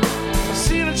Worms. I've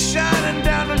seen it shining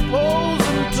down in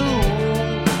Posen too.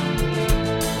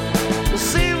 It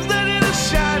seems that it is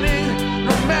shining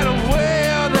no matter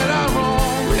where that I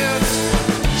roam. It's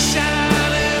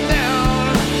shining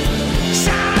down,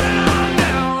 shining on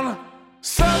down.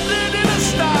 Something in the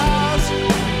stars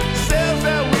says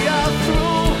that we are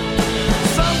through.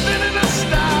 Something in the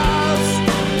stars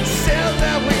says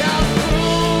that we are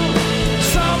through.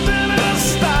 Something in the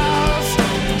stars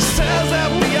says that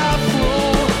we are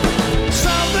through.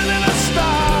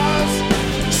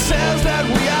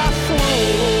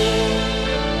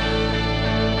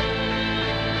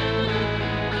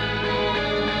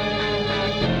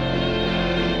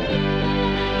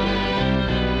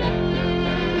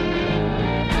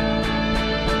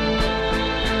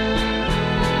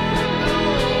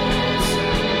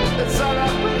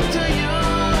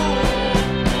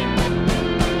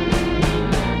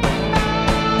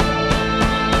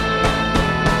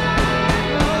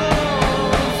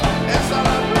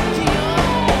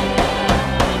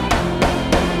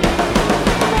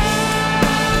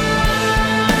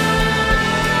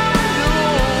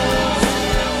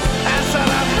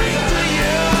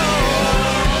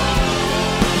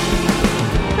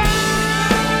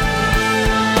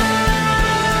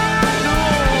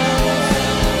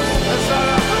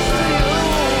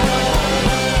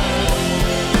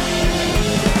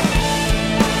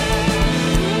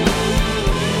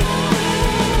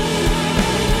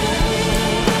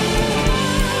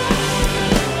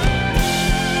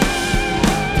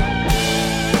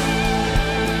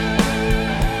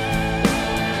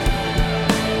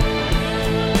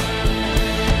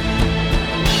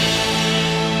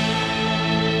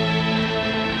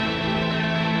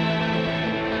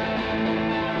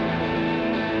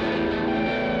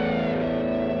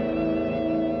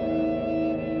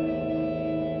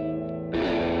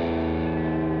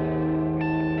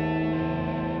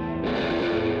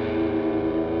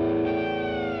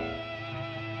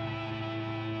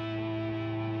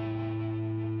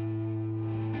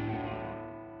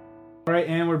 All right,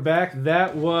 and we're back.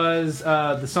 That was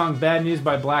the song "Bad News"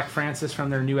 by Black Francis from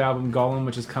their new album "Golem,"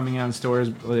 which is coming out in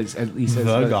stores. Well, it's at least The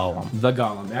Golem. The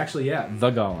Golem. Actually, yeah,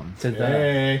 the Golem. To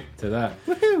Hey. that. To that.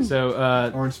 Woohoo.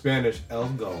 So, Or in Spanish, El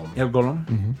Golem. El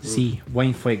Golem. Sí,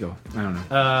 buen fuego. I don't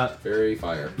know. Very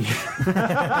fire.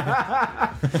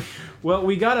 Well,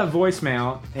 we got a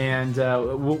voicemail, and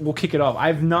we'll kick it off.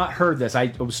 I've not heard this.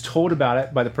 I was told about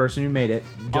it by the person who made it.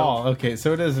 Oh, okay.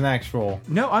 So it is an actual.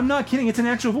 No, I'm not kidding. It's an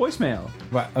actual voicemail.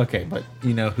 But okay, but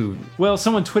you know who? Well,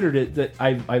 someone Twittered it that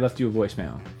I left you a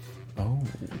voicemail. Oh,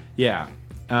 Yeah.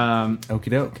 okie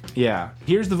doke. Yeah.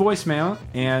 Here's the voicemail,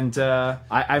 and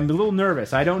I'm a little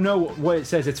nervous. I don't know what it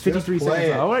says. It's 53 Just play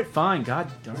seconds. it. All right, fine.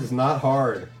 God darn This it. is not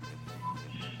hard.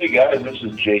 Hey guys, this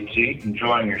is JT,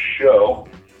 enjoying your show.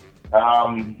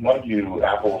 One of you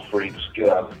Apple freaks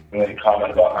made a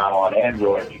comment about how on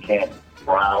Android you can't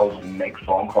browse and make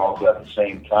phone calls at the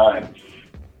same time.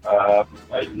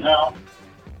 Right now,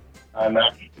 I'm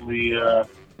actually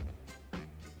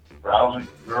browsing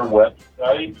your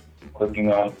website,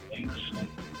 clicking on links, and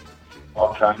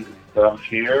all kinds of stuff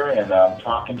here, and I'm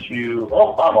talking to you.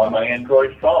 Oh, I'm on my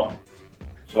Android phone.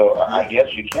 So I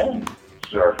guess you can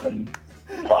surf and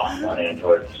talk on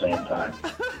Android at the same time.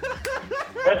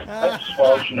 I just want to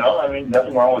let you know, I mean,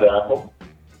 nothing wrong with Apple.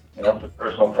 You know, it's a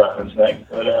personal preference thing.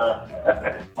 But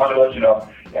I want to let you know,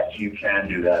 yes, you can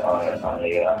do that on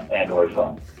the Android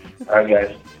phone. All right,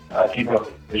 guys, keep up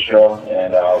the show,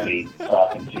 and I'll be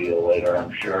talking to you later,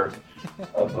 I'm sure.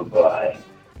 Bye-bye.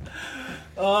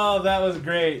 Oh, that was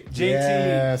great. JT,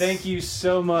 Yes. thank you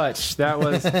so much. That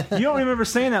was... You don't remember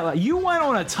saying that. You went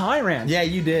on a tirade. Yeah,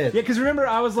 you did. Yeah, because remember,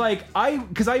 I was like,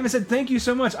 because I even said, thank you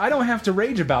so much. I don't have to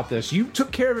rage about this. You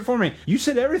took care of it for me. You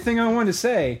said everything I wanted to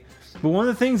say. But one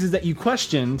of the things is that you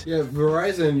questioned, Yeah,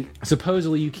 Verizon,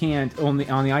 supposedly you can't on the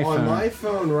iPhone. on my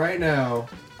phone right now,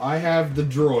 I have the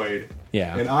Droid.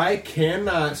 Yeah. And I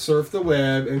cannot surf the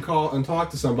web and call and talk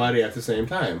to somebody at the same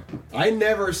time. I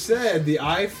never said the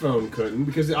iPhone couldn't,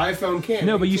 because the iPhone can.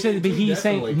 No, but you said, but he's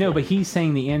saying definitely no, can. but he's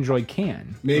saying the Android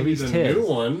can. At Maybe least the his. new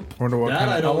one. Wonder what That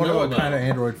kind of, I don't wonder know what about. kind of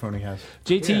Android phone he has.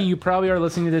 JT, Yeah. you probably are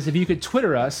listening to this. If you could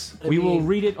Twitter us, we will mean-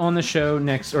 read it on the show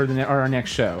next, or our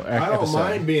next show. I don't episode.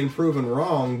 mind being proven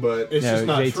wrong, but it's No, just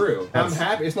not JT true. I'm that's-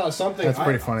 happy. It's not something. That's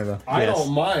pretty funny though. I Yes.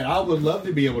 don't mind. I would love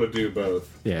to be able to do both.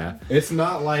 Yeah, It's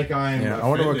not like I'm. Yeah, I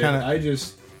wonder what offended. kinda-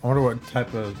 I wonder what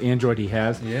type of. Android he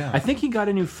has. Yeah. I think he got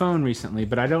a new phone recently,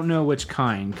 but I don't know which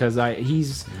kind because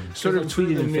he's sort of I'm sure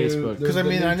tweeted the in new- Facebook. Because I the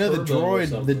mean, new I know the Turbo or Droid. The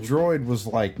something. Droid was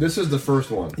like. This is the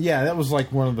first one. Yeah, that was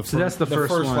like one of the. So that's the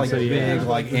first one, like so yeah. big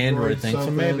like The Android Droid thing. So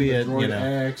something, maybe the it, Droid you know,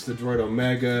 X, the Droid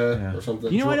Omega, Yeah. or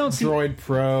something. You know, I don't see Droid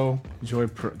Pro,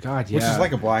 Droid Pro. God, yeah. which is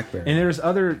like a BlackBerry. And there's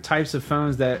other types of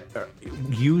phones that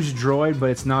use Droid,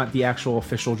 but it's not the actual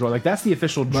official Droid. Like that's the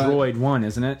official Droid one,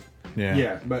 isn't it?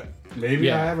 Yeah, but maybe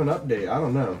Yeah. I have an update. I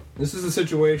don't know. This is a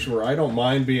situation where I don't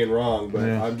mind being wrong, but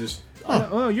Yeah. I'm just.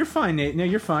 Oh, you're fine, Nate. No,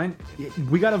 you're fine.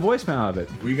 We got a voicemail of it.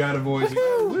 We got a voice.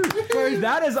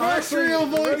 That is First honestly real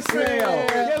voicemail.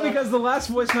 Yeah, because the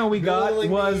last voicemail we got Really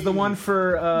was the mean. one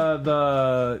for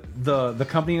the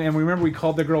company, and we remember we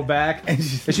called the girl back, and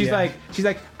she's yeah. like,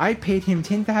 I paid him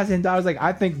 $10,000. Like,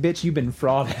 I think, bitch, you've been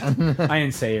frauded. I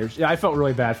didn't say her. I felt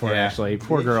really bad for her Yeah. actually.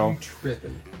 Poor girl. You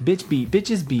tripping.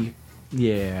 Bitches be.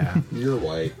 Yeah, You're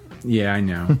white. yeah, I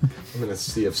know. I'm in a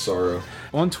sea of sorrow.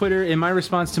 On Twitter, in my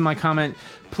response to my comment,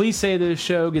 please say the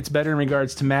show gets better in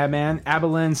regards to Madman,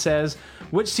 Abilene says,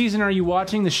 which season are you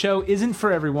watching? The show isn't for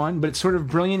everyone, but it's sort of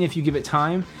brilliant if you give it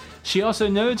time. She also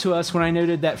noted to us when I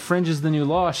noted that Fringe is the new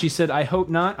Lost, she said, I hope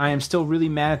not. I am still really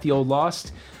mad at the old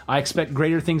Lost. I expect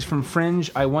greater things from Fringe.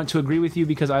 I want to agree with you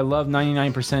because I love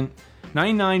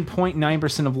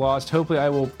 99.9% of Lost. Hopefully I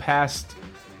will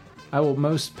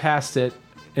most past it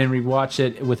and rewatch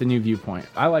it with a new viewpoint.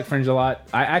 I like Fringe a lot.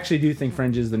 I actually do think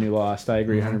Fringe is the new Lost. I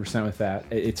agree 100% with that.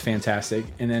 It's fantastic.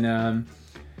 And then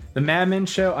the Mad Men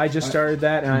show, I just started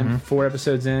that, and I'm 4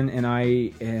 episodes in, and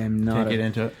I am not... Can't get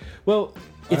into it. Well,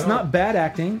 it's don't- not bad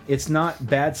acting. It's not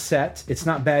bad set. It's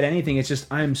not bad anything. It's just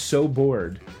I'm so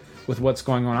bored with what's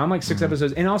going on. I'm like 6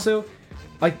 episodes. And also,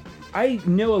 like, I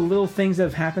know a little things that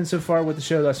have happened so far with the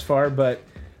show thus far, but,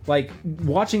 like,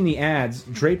 watching the ads,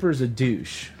 Draper's a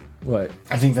douche. What?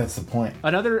 I think that's the point.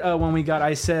 Another one we got,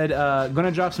 I said,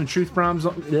 gonna drop some truth bombs.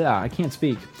 Yeah, I can't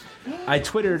speak. I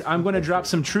twittered, I'm gonna drop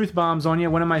some truth bombs on you.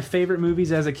 One of my favorite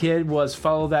movies as a kid was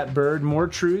Follow That Bird. More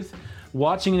truth.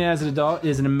 Watching it as an adult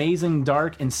is an amazing,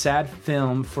 dark, and sad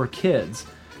film for kids.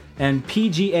 And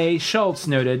PGA Schultz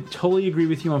noted, totally agree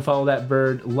with you on Follow That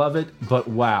Bird. Love it, but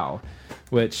wow.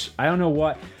 Which, I don't know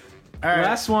what. All right.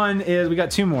 Last one is, we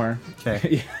got 2 more.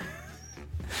 Okay.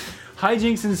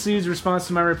 Hijinks ensues response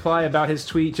to my reply about his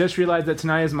tweet. Just realized that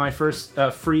tonight is my first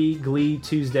free Glee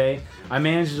Tuesday. I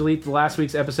managed to delete the last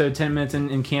week's episode 10 minutes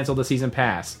and cancel the season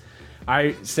pass.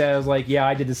 I was like, yeah,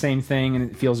 I did the same thing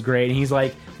and it feels great. And he's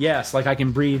like, yes, like I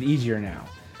can breathe easier now.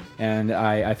 And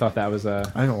I thought that was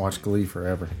a... I haven't watched Glee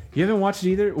forever. You haven't watched it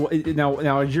either? Well,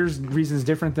 now, is yours reasons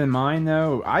different than mine,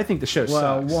 though? I think the show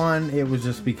sucks. Well, one, it was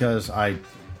just because You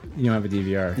don't have a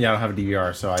DVR. Yeah, I don't have a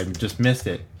DVR, so I just missed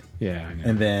it. Yeah, I know.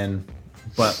 And then...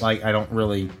 But, like, I don't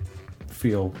really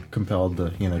feel compelled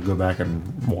to, go back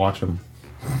and watch them.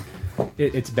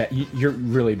 You're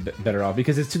really better off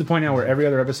because it's to the point now where every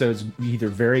other episode is either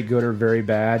very good or very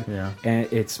bad. Yeah.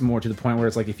 And it's more to the point where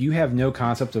it's like if you have no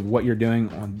concept of what you're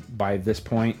doing by this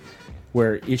point,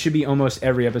 where it should be almost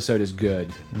every episode is good.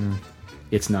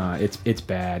 It's not. It's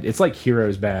bad. It's like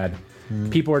Heroes bad.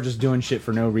 People are just doing shit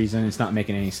for no reason. It's not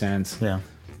making any sense. Yeah.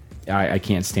 I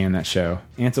can't stand that show.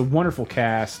 And it's a wonderful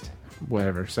cast.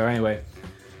 Whatever. So anyway.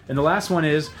 And the last one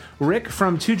is Rick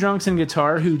from Two Drunks and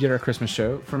Guitar, who did our Christmas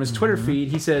show. From his Twitter feed,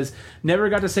 he says, never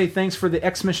got to say thanks for the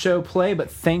Xmas show play, but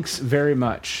thanks very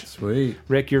much. Sweet.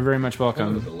 Rick, you're very much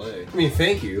welcome. Delay. I mean,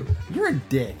 thank you. You're a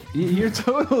dick. You're a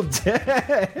total dick.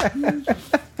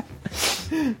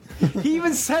 He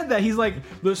even said that. He's like,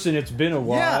 listen, it's been a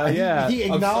while. Yeah. He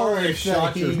I'm sorry I acknowledged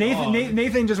shot that your he...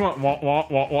 Nathan just went, wah, wah,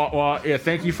 wah, wah, wah. Yeah,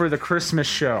 thank you for the Christmas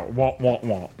show. Wah, wah,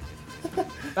 wah.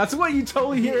 That's what you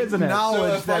totally hear, isn't it?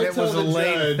 Acknowledged that it was a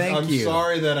late thank you. I'm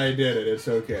sorry that I did it. It's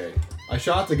okay. I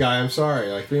shot the guy. I'm sorry.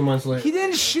 Like 3 months later. He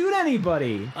didn't shoot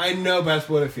anybody. I know that's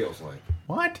what it feels like.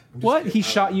 What? What? He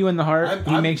shot you in the heart?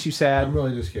 He makes you sad? I'm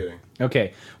really just kidding.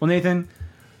 Okay. Well, Nathan,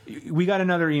 we got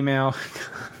another email.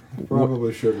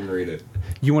 Probably shouldn't read it.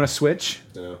 You want to switch?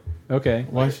 No. Okay.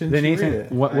 Why shouldn't then you Nathan, read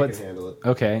it? What? I can handle it.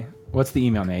 Okay. What's the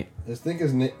email, Nate? His thing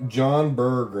is John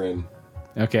Berggren.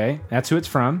 Okay, that's who it's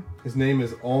from. His name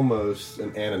is almost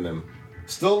an anonym.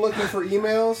 Still looking for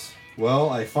emails? Well,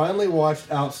 I finally watched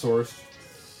Outsourced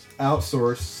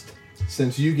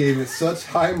since you gave it such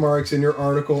high marks in your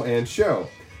article and show.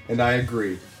 And I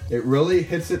agree. It really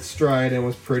hits its stride and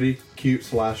was pretty cute /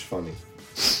 funny.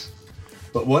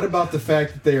 But what about the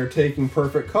fact that they are taking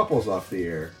Perfect Couples off the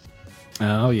air?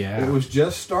 Oh, yeah. It was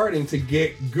just starting to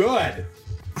get good.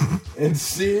 And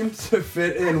seemed to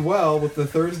fit in well with the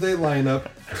Thursday lineup,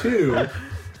 too.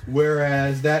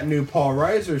 Whereas that new Paul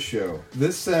Reiser show,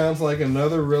 this sounds like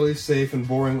another really safe and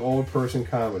boring old person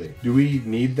comedy. Do we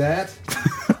need that?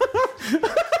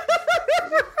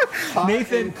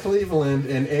 Nathan in Cleveland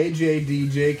and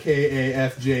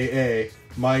AJDJKAFJA,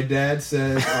 my dad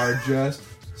says, are just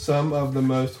some of the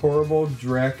most horrible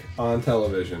dreck on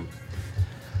television.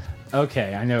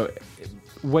 Okay, I know.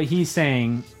 What he's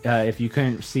saying, if you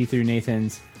couldn't see through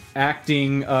Nathan's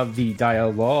acting of the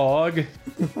dialogue,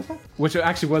 which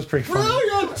actually was pretty funny.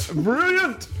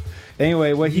 Brilliant!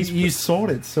 Anyway, what You sold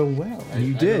it so well.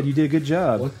 You did a good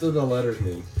job. What do the letters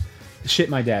mean? Shit,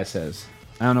 my dad says.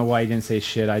 I don't know why he didn't say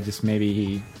shit. I just maybe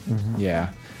he, yeah.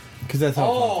 Because that's how.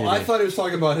 Oh, I thought he was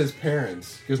talking about his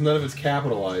parents because none of it's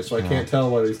capitalized, so I can't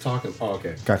tell what he's talking. Oh,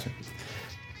 okay, Gotcha.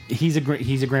 He's a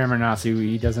grammar Nazi.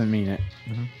 He doesn't mean it.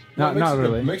 Well, Not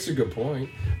really. Makes a good point.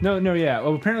 No, yeah.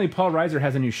 Well, apparently Paul Reiser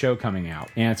has a new show coming out,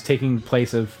 and it's taking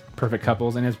place of Perfect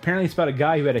Couples, and apparently it's about a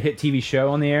guy who had a hit TV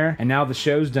show on the air, and now the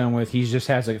show's done with, he just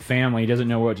has a family, he doesn't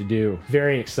know what to do.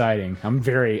 Very exciting. And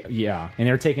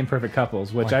they're taking Perfect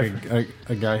Couples, which Like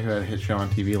a guy who had a hit show on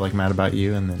TV, like Mad About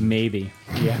You, and then maybe,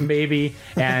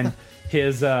 and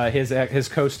his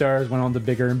co-stars went on to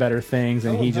bigger and better things,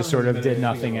 and he just sort of did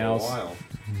nothing else.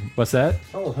 What's that?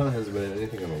 Helen Hunt hasn't been in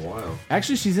anything in a while.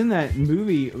 Actually, she's in that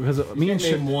movie. Because me and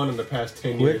name one in the past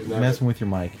 10 quit years. messing with your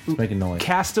mic. It's making noise.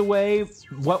 Castaway,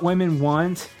 What Women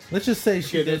Want. Let's just say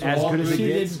she did as good as it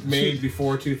gets. Made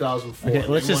before 2004. Okay,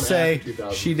 let's just say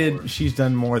 2004. she's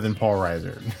done more than Paul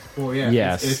Reiser. Well, yeah.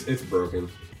 Yes. It's broken.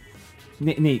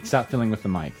 Nate, stop fiddling with the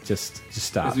mic. Just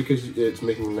stop. Is it because it's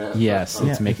making that? Yes,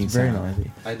 it's making very sound.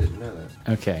 noisy. I didn't know that.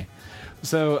 Okay.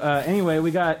 So anyway,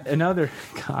 we got another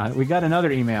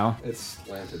email, It's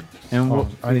slanted. and we'll,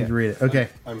 I need to read it. Okay.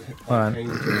 I'm on.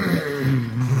 hanging to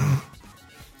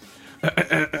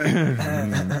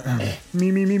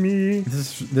me.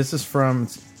 This is from.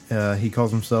 He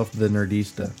calls himself the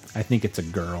Nerdista, I think it's a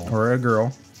girl. or a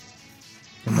girl,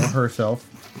 and not herself.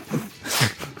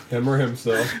 him or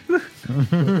himself.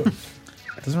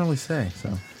 Doesn't really say.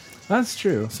 So That's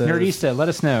true. Says- Nerdista, let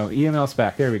us know. Email us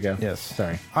back. There we go. yes,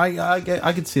 Sorry.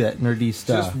 I could see that Nerdista.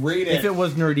 Just read it. If it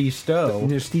was Nerdisto,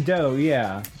 Nerdisto,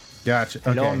 yeah. gotcha.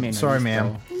 Hello, Okay, me sorry, Nerdisto.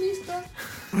 ma'am.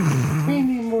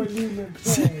 boy need my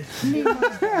play. Need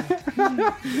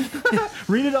my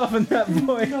Read it off in that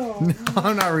voice. no.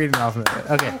 I'm not reading off of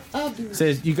it. Okay. I'll do it.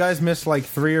 Says you guys missed like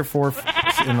 3 or 4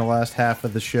 in the last half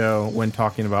of the show when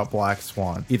talking about Black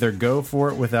Swan. Either go for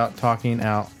it without taking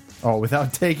out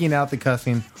the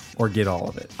cussing, or get all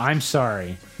of it. I'm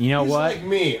sorry. You know He's what? like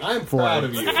me. I'm proud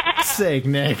of you. Sake,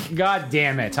 Nick. God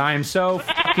damn it. I am so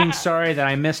fucking sorry that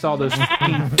I missed all those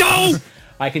fucking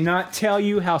I cannot tell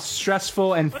you how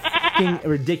stressful and fucking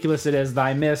ridiculous it is that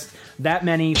I missed that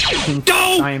many fucking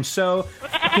I am so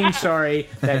fucking sorry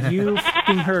that you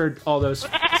fucking heard all those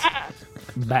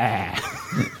bah.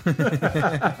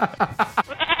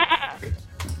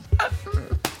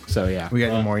 So yeah. We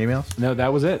got any more emails? No,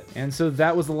 that was it. And so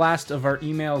that was the last of our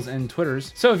emails and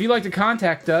Twitters. So if you'd like to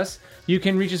contact us, you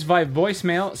can reach us via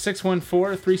voicemail,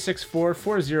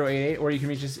 614-364-4088, or you can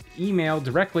reach us email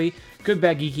directly,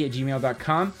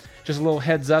 goodbadgeeky@gmail.com. Just a little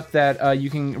heads up that you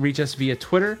can reach us via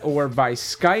Twitter or by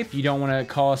Skype. You don't want to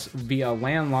call us via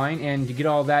landline. And to get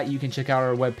all that, you can check out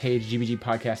our webpage,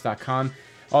 gbgpodcast.com.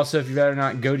 Also, if you'd rather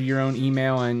not go to your own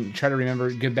email and try to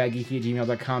remember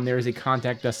goodbadgeeky@gmail.com, there is a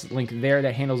contact us link there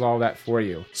that handles all that for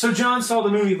you. So John saw the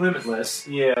movie Limitless.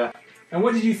 Yeah. And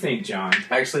what did you think, John?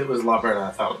 Actually, it was a lot better than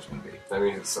I thought it was going to be. I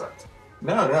mean, it sucked.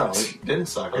 No, it didn't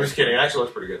suck. I'm just kidding. It actually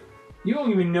looks pretty good. You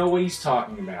don't even know what he's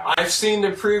talking about. I've seen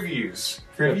the previews.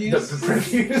 Previews? The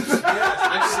previews? Yes,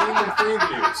 I've seen the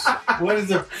previews. What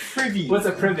is a preview? What's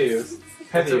a preview?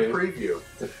 It's a preview.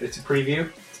 It's a preview?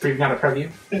 It's not a preview?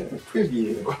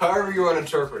 preview? However you want to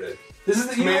interpret it. This is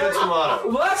the Tomato, tomato.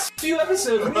 The last few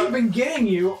episodes, we've been getting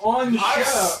you on the I'm show.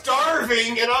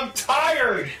 starving and I'm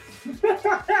tired.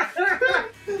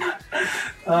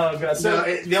 Oh, God. So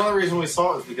the only reason we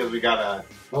saw it was because we got a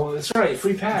Oh, that's right.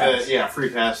 Free pass. free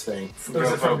pass thing.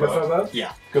 Was it from GoFobo?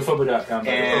 Yeah. GoFobo.com.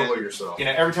 And- Promo yourself.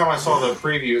 Every time I saw the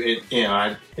preview,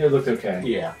 It looked okay.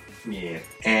 yeah.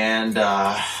 And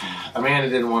Amanda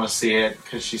didn't want to see it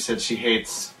because she said she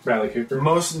hates Bradley Cooper.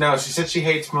 she said she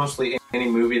hates mostly any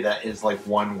movie that is like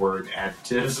one word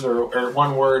adjectives or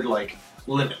one word like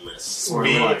limitless or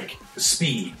Speed. like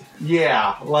Speed.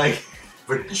 yeah, like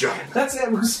Vagina. That's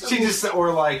it. she just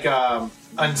or like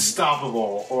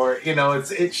unstoppable or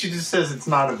she just says it's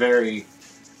not a very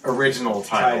original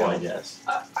title, I guess.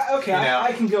 Okay, You know.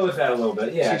 I can go with that a little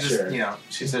bit. Yeah, she just, sure.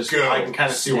 she says Go. I can kind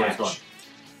of see where it's going.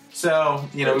 So,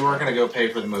 we weren't going to go pay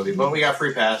for the movie, but we got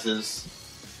free passes.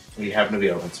 We happened to be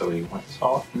open, so we went and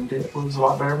saw it, and it was a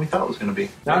lot better than we thought it was going to be.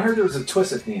 Now, I heard there was a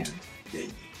twist at the end.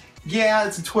 Yeah,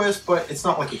 it's a twist, but it's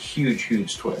not like a huge,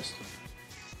 huge twist.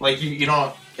 Like, you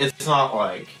don't, it's not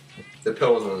like... The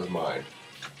pill was on his mind.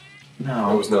 No.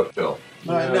 There was no pill.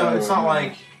 No, it's not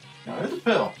like... No, it's a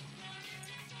pill.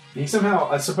 He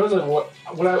somehow, supposedly, what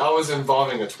I was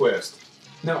involving a twist.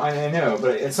 No, I know,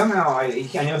 but it, somehow I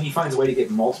know he finds a way to get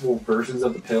multiple versions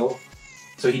of the pill,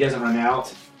 so he doesn't run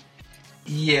out.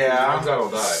 Yeah. Runs out,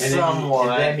 he'll die. And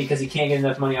then because he can't get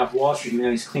enough money off Wall Street, even though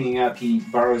he's cleaning up, he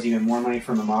borrows even more money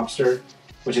from the mobster,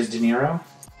 which is De Niro.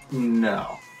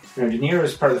 No. No, De Niro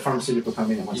is part of the pharmaceutical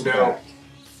company that wants You to know, back.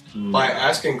 By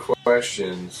asking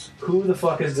questions, Who the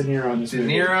fuck is De Niro in this De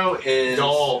movie? Niro is...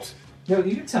 don't. No,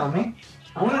 you can tell me.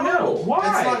 I want to No, know.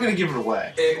 Why? It's not going to give it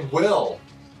away. It will.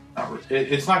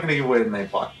 It's not going to give away the main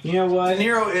plot. You know what? De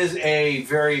Niro is a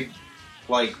very,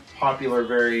 popular,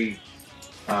 very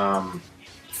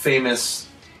famous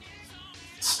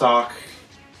stock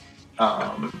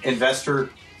investor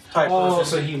type Oh,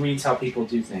 person. so he reads how people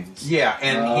do things. Yeah,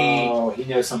 and he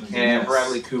knows something. and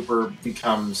Bradley Cooper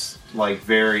becomes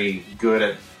very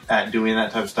good at doing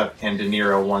that type of stuff, and De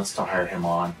Niro wants to hire him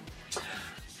on.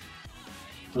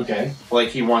 Okay. Like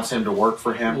he wants him to work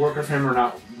for him. Work with him or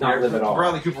not live at all.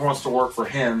 Bradley Cooper wants to work for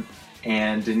him,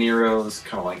 and De Niro's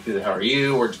kind of like, "Who the hell are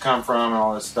you? Where'd you come from?" and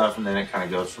all this stuff, and then it kind of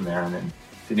goes from there, and then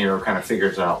De Niro kind of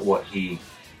figures out why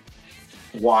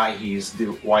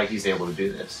he's able to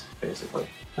do this, basically.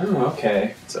 Oh,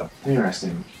 okay. So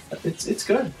Interesting. it's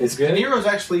good. It's De good. Niro's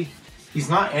actually he's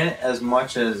not in it as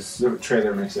much as The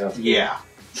trailer makes it out. yeah,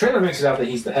 Trailer makes it out that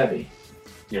he's the heavy.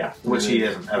 which he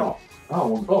isn't at all.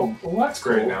 Oh, well, that's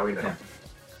Great, cool. now we know. Yeah.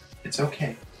 It's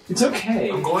okay. It's okay.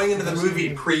 I'm going into the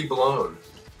movie pre-blown.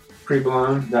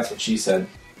 Pre-blown. That's what she said.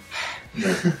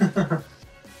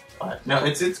 But no,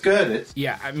 it's good.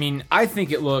 Yeah, I mean, I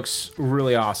think it looks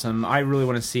really awesome. I really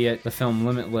want to see it. The film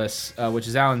Limitless, which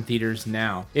is out in theaters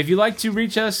now. If you'd like to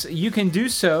reach us, you can do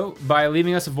so by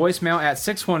leaving us a voicemail at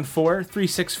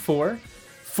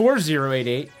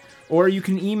 614-364-4088, or you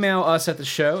can email us at the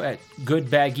show at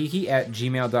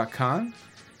goodbadgeeky@gmail.com.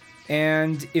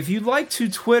 And if you'd like to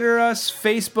Twitter us,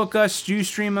 Facebook us,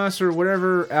 Ustream us, or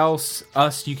whatever else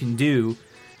you can do,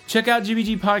 check out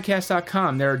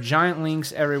gbgpodcast.com. There are giant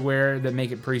links everywhere that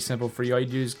make it pretty simple for you. All you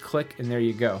do is click, and there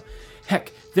you go.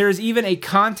 Heck, there's even a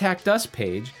contact us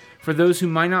page for those who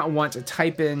might not want to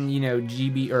type in,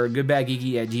 GB or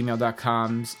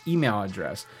goodbadgeeky@gmail.com's email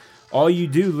address. All you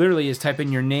do literally is type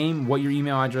in your name, what your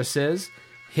email address is,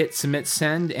 hit submit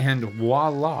send, and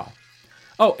voila.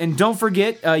 Oh, and don't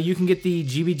forget, you can get the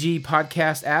GBG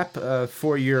podcast app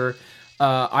for your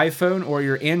iPhone or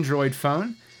your Android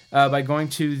phone by going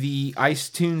to the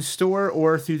iTunes store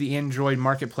or through the Android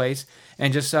marketplace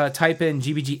and just type in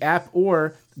GBG app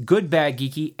or Good Bad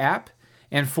Geeky app.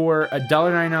 And for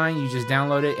 $1.99, you just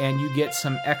download it and you get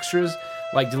some extras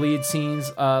like deleted scenes.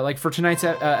 Like for tonight's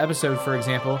episode, for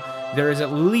example, there is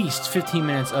at least 15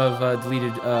 minutes of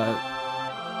deleted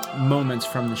moments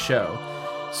from the show.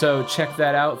 So check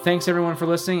that out. Thanks everyone for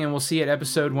listening, and we'll see you at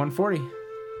episode 140.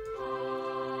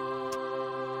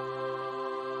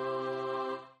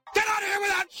 Get out of here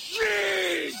without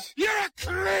cheese! You're a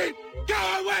creep!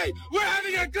 Go away! We're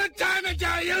having a good time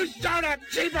until you showed up,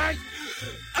 cheapers!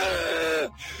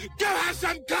 Go have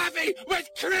some coffee with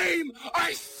cream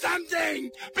or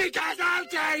something! Because I'll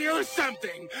tell you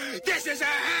something! This is a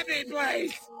happy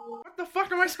place! What the fuck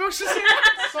am I supposed to say?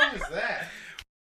 What song is that?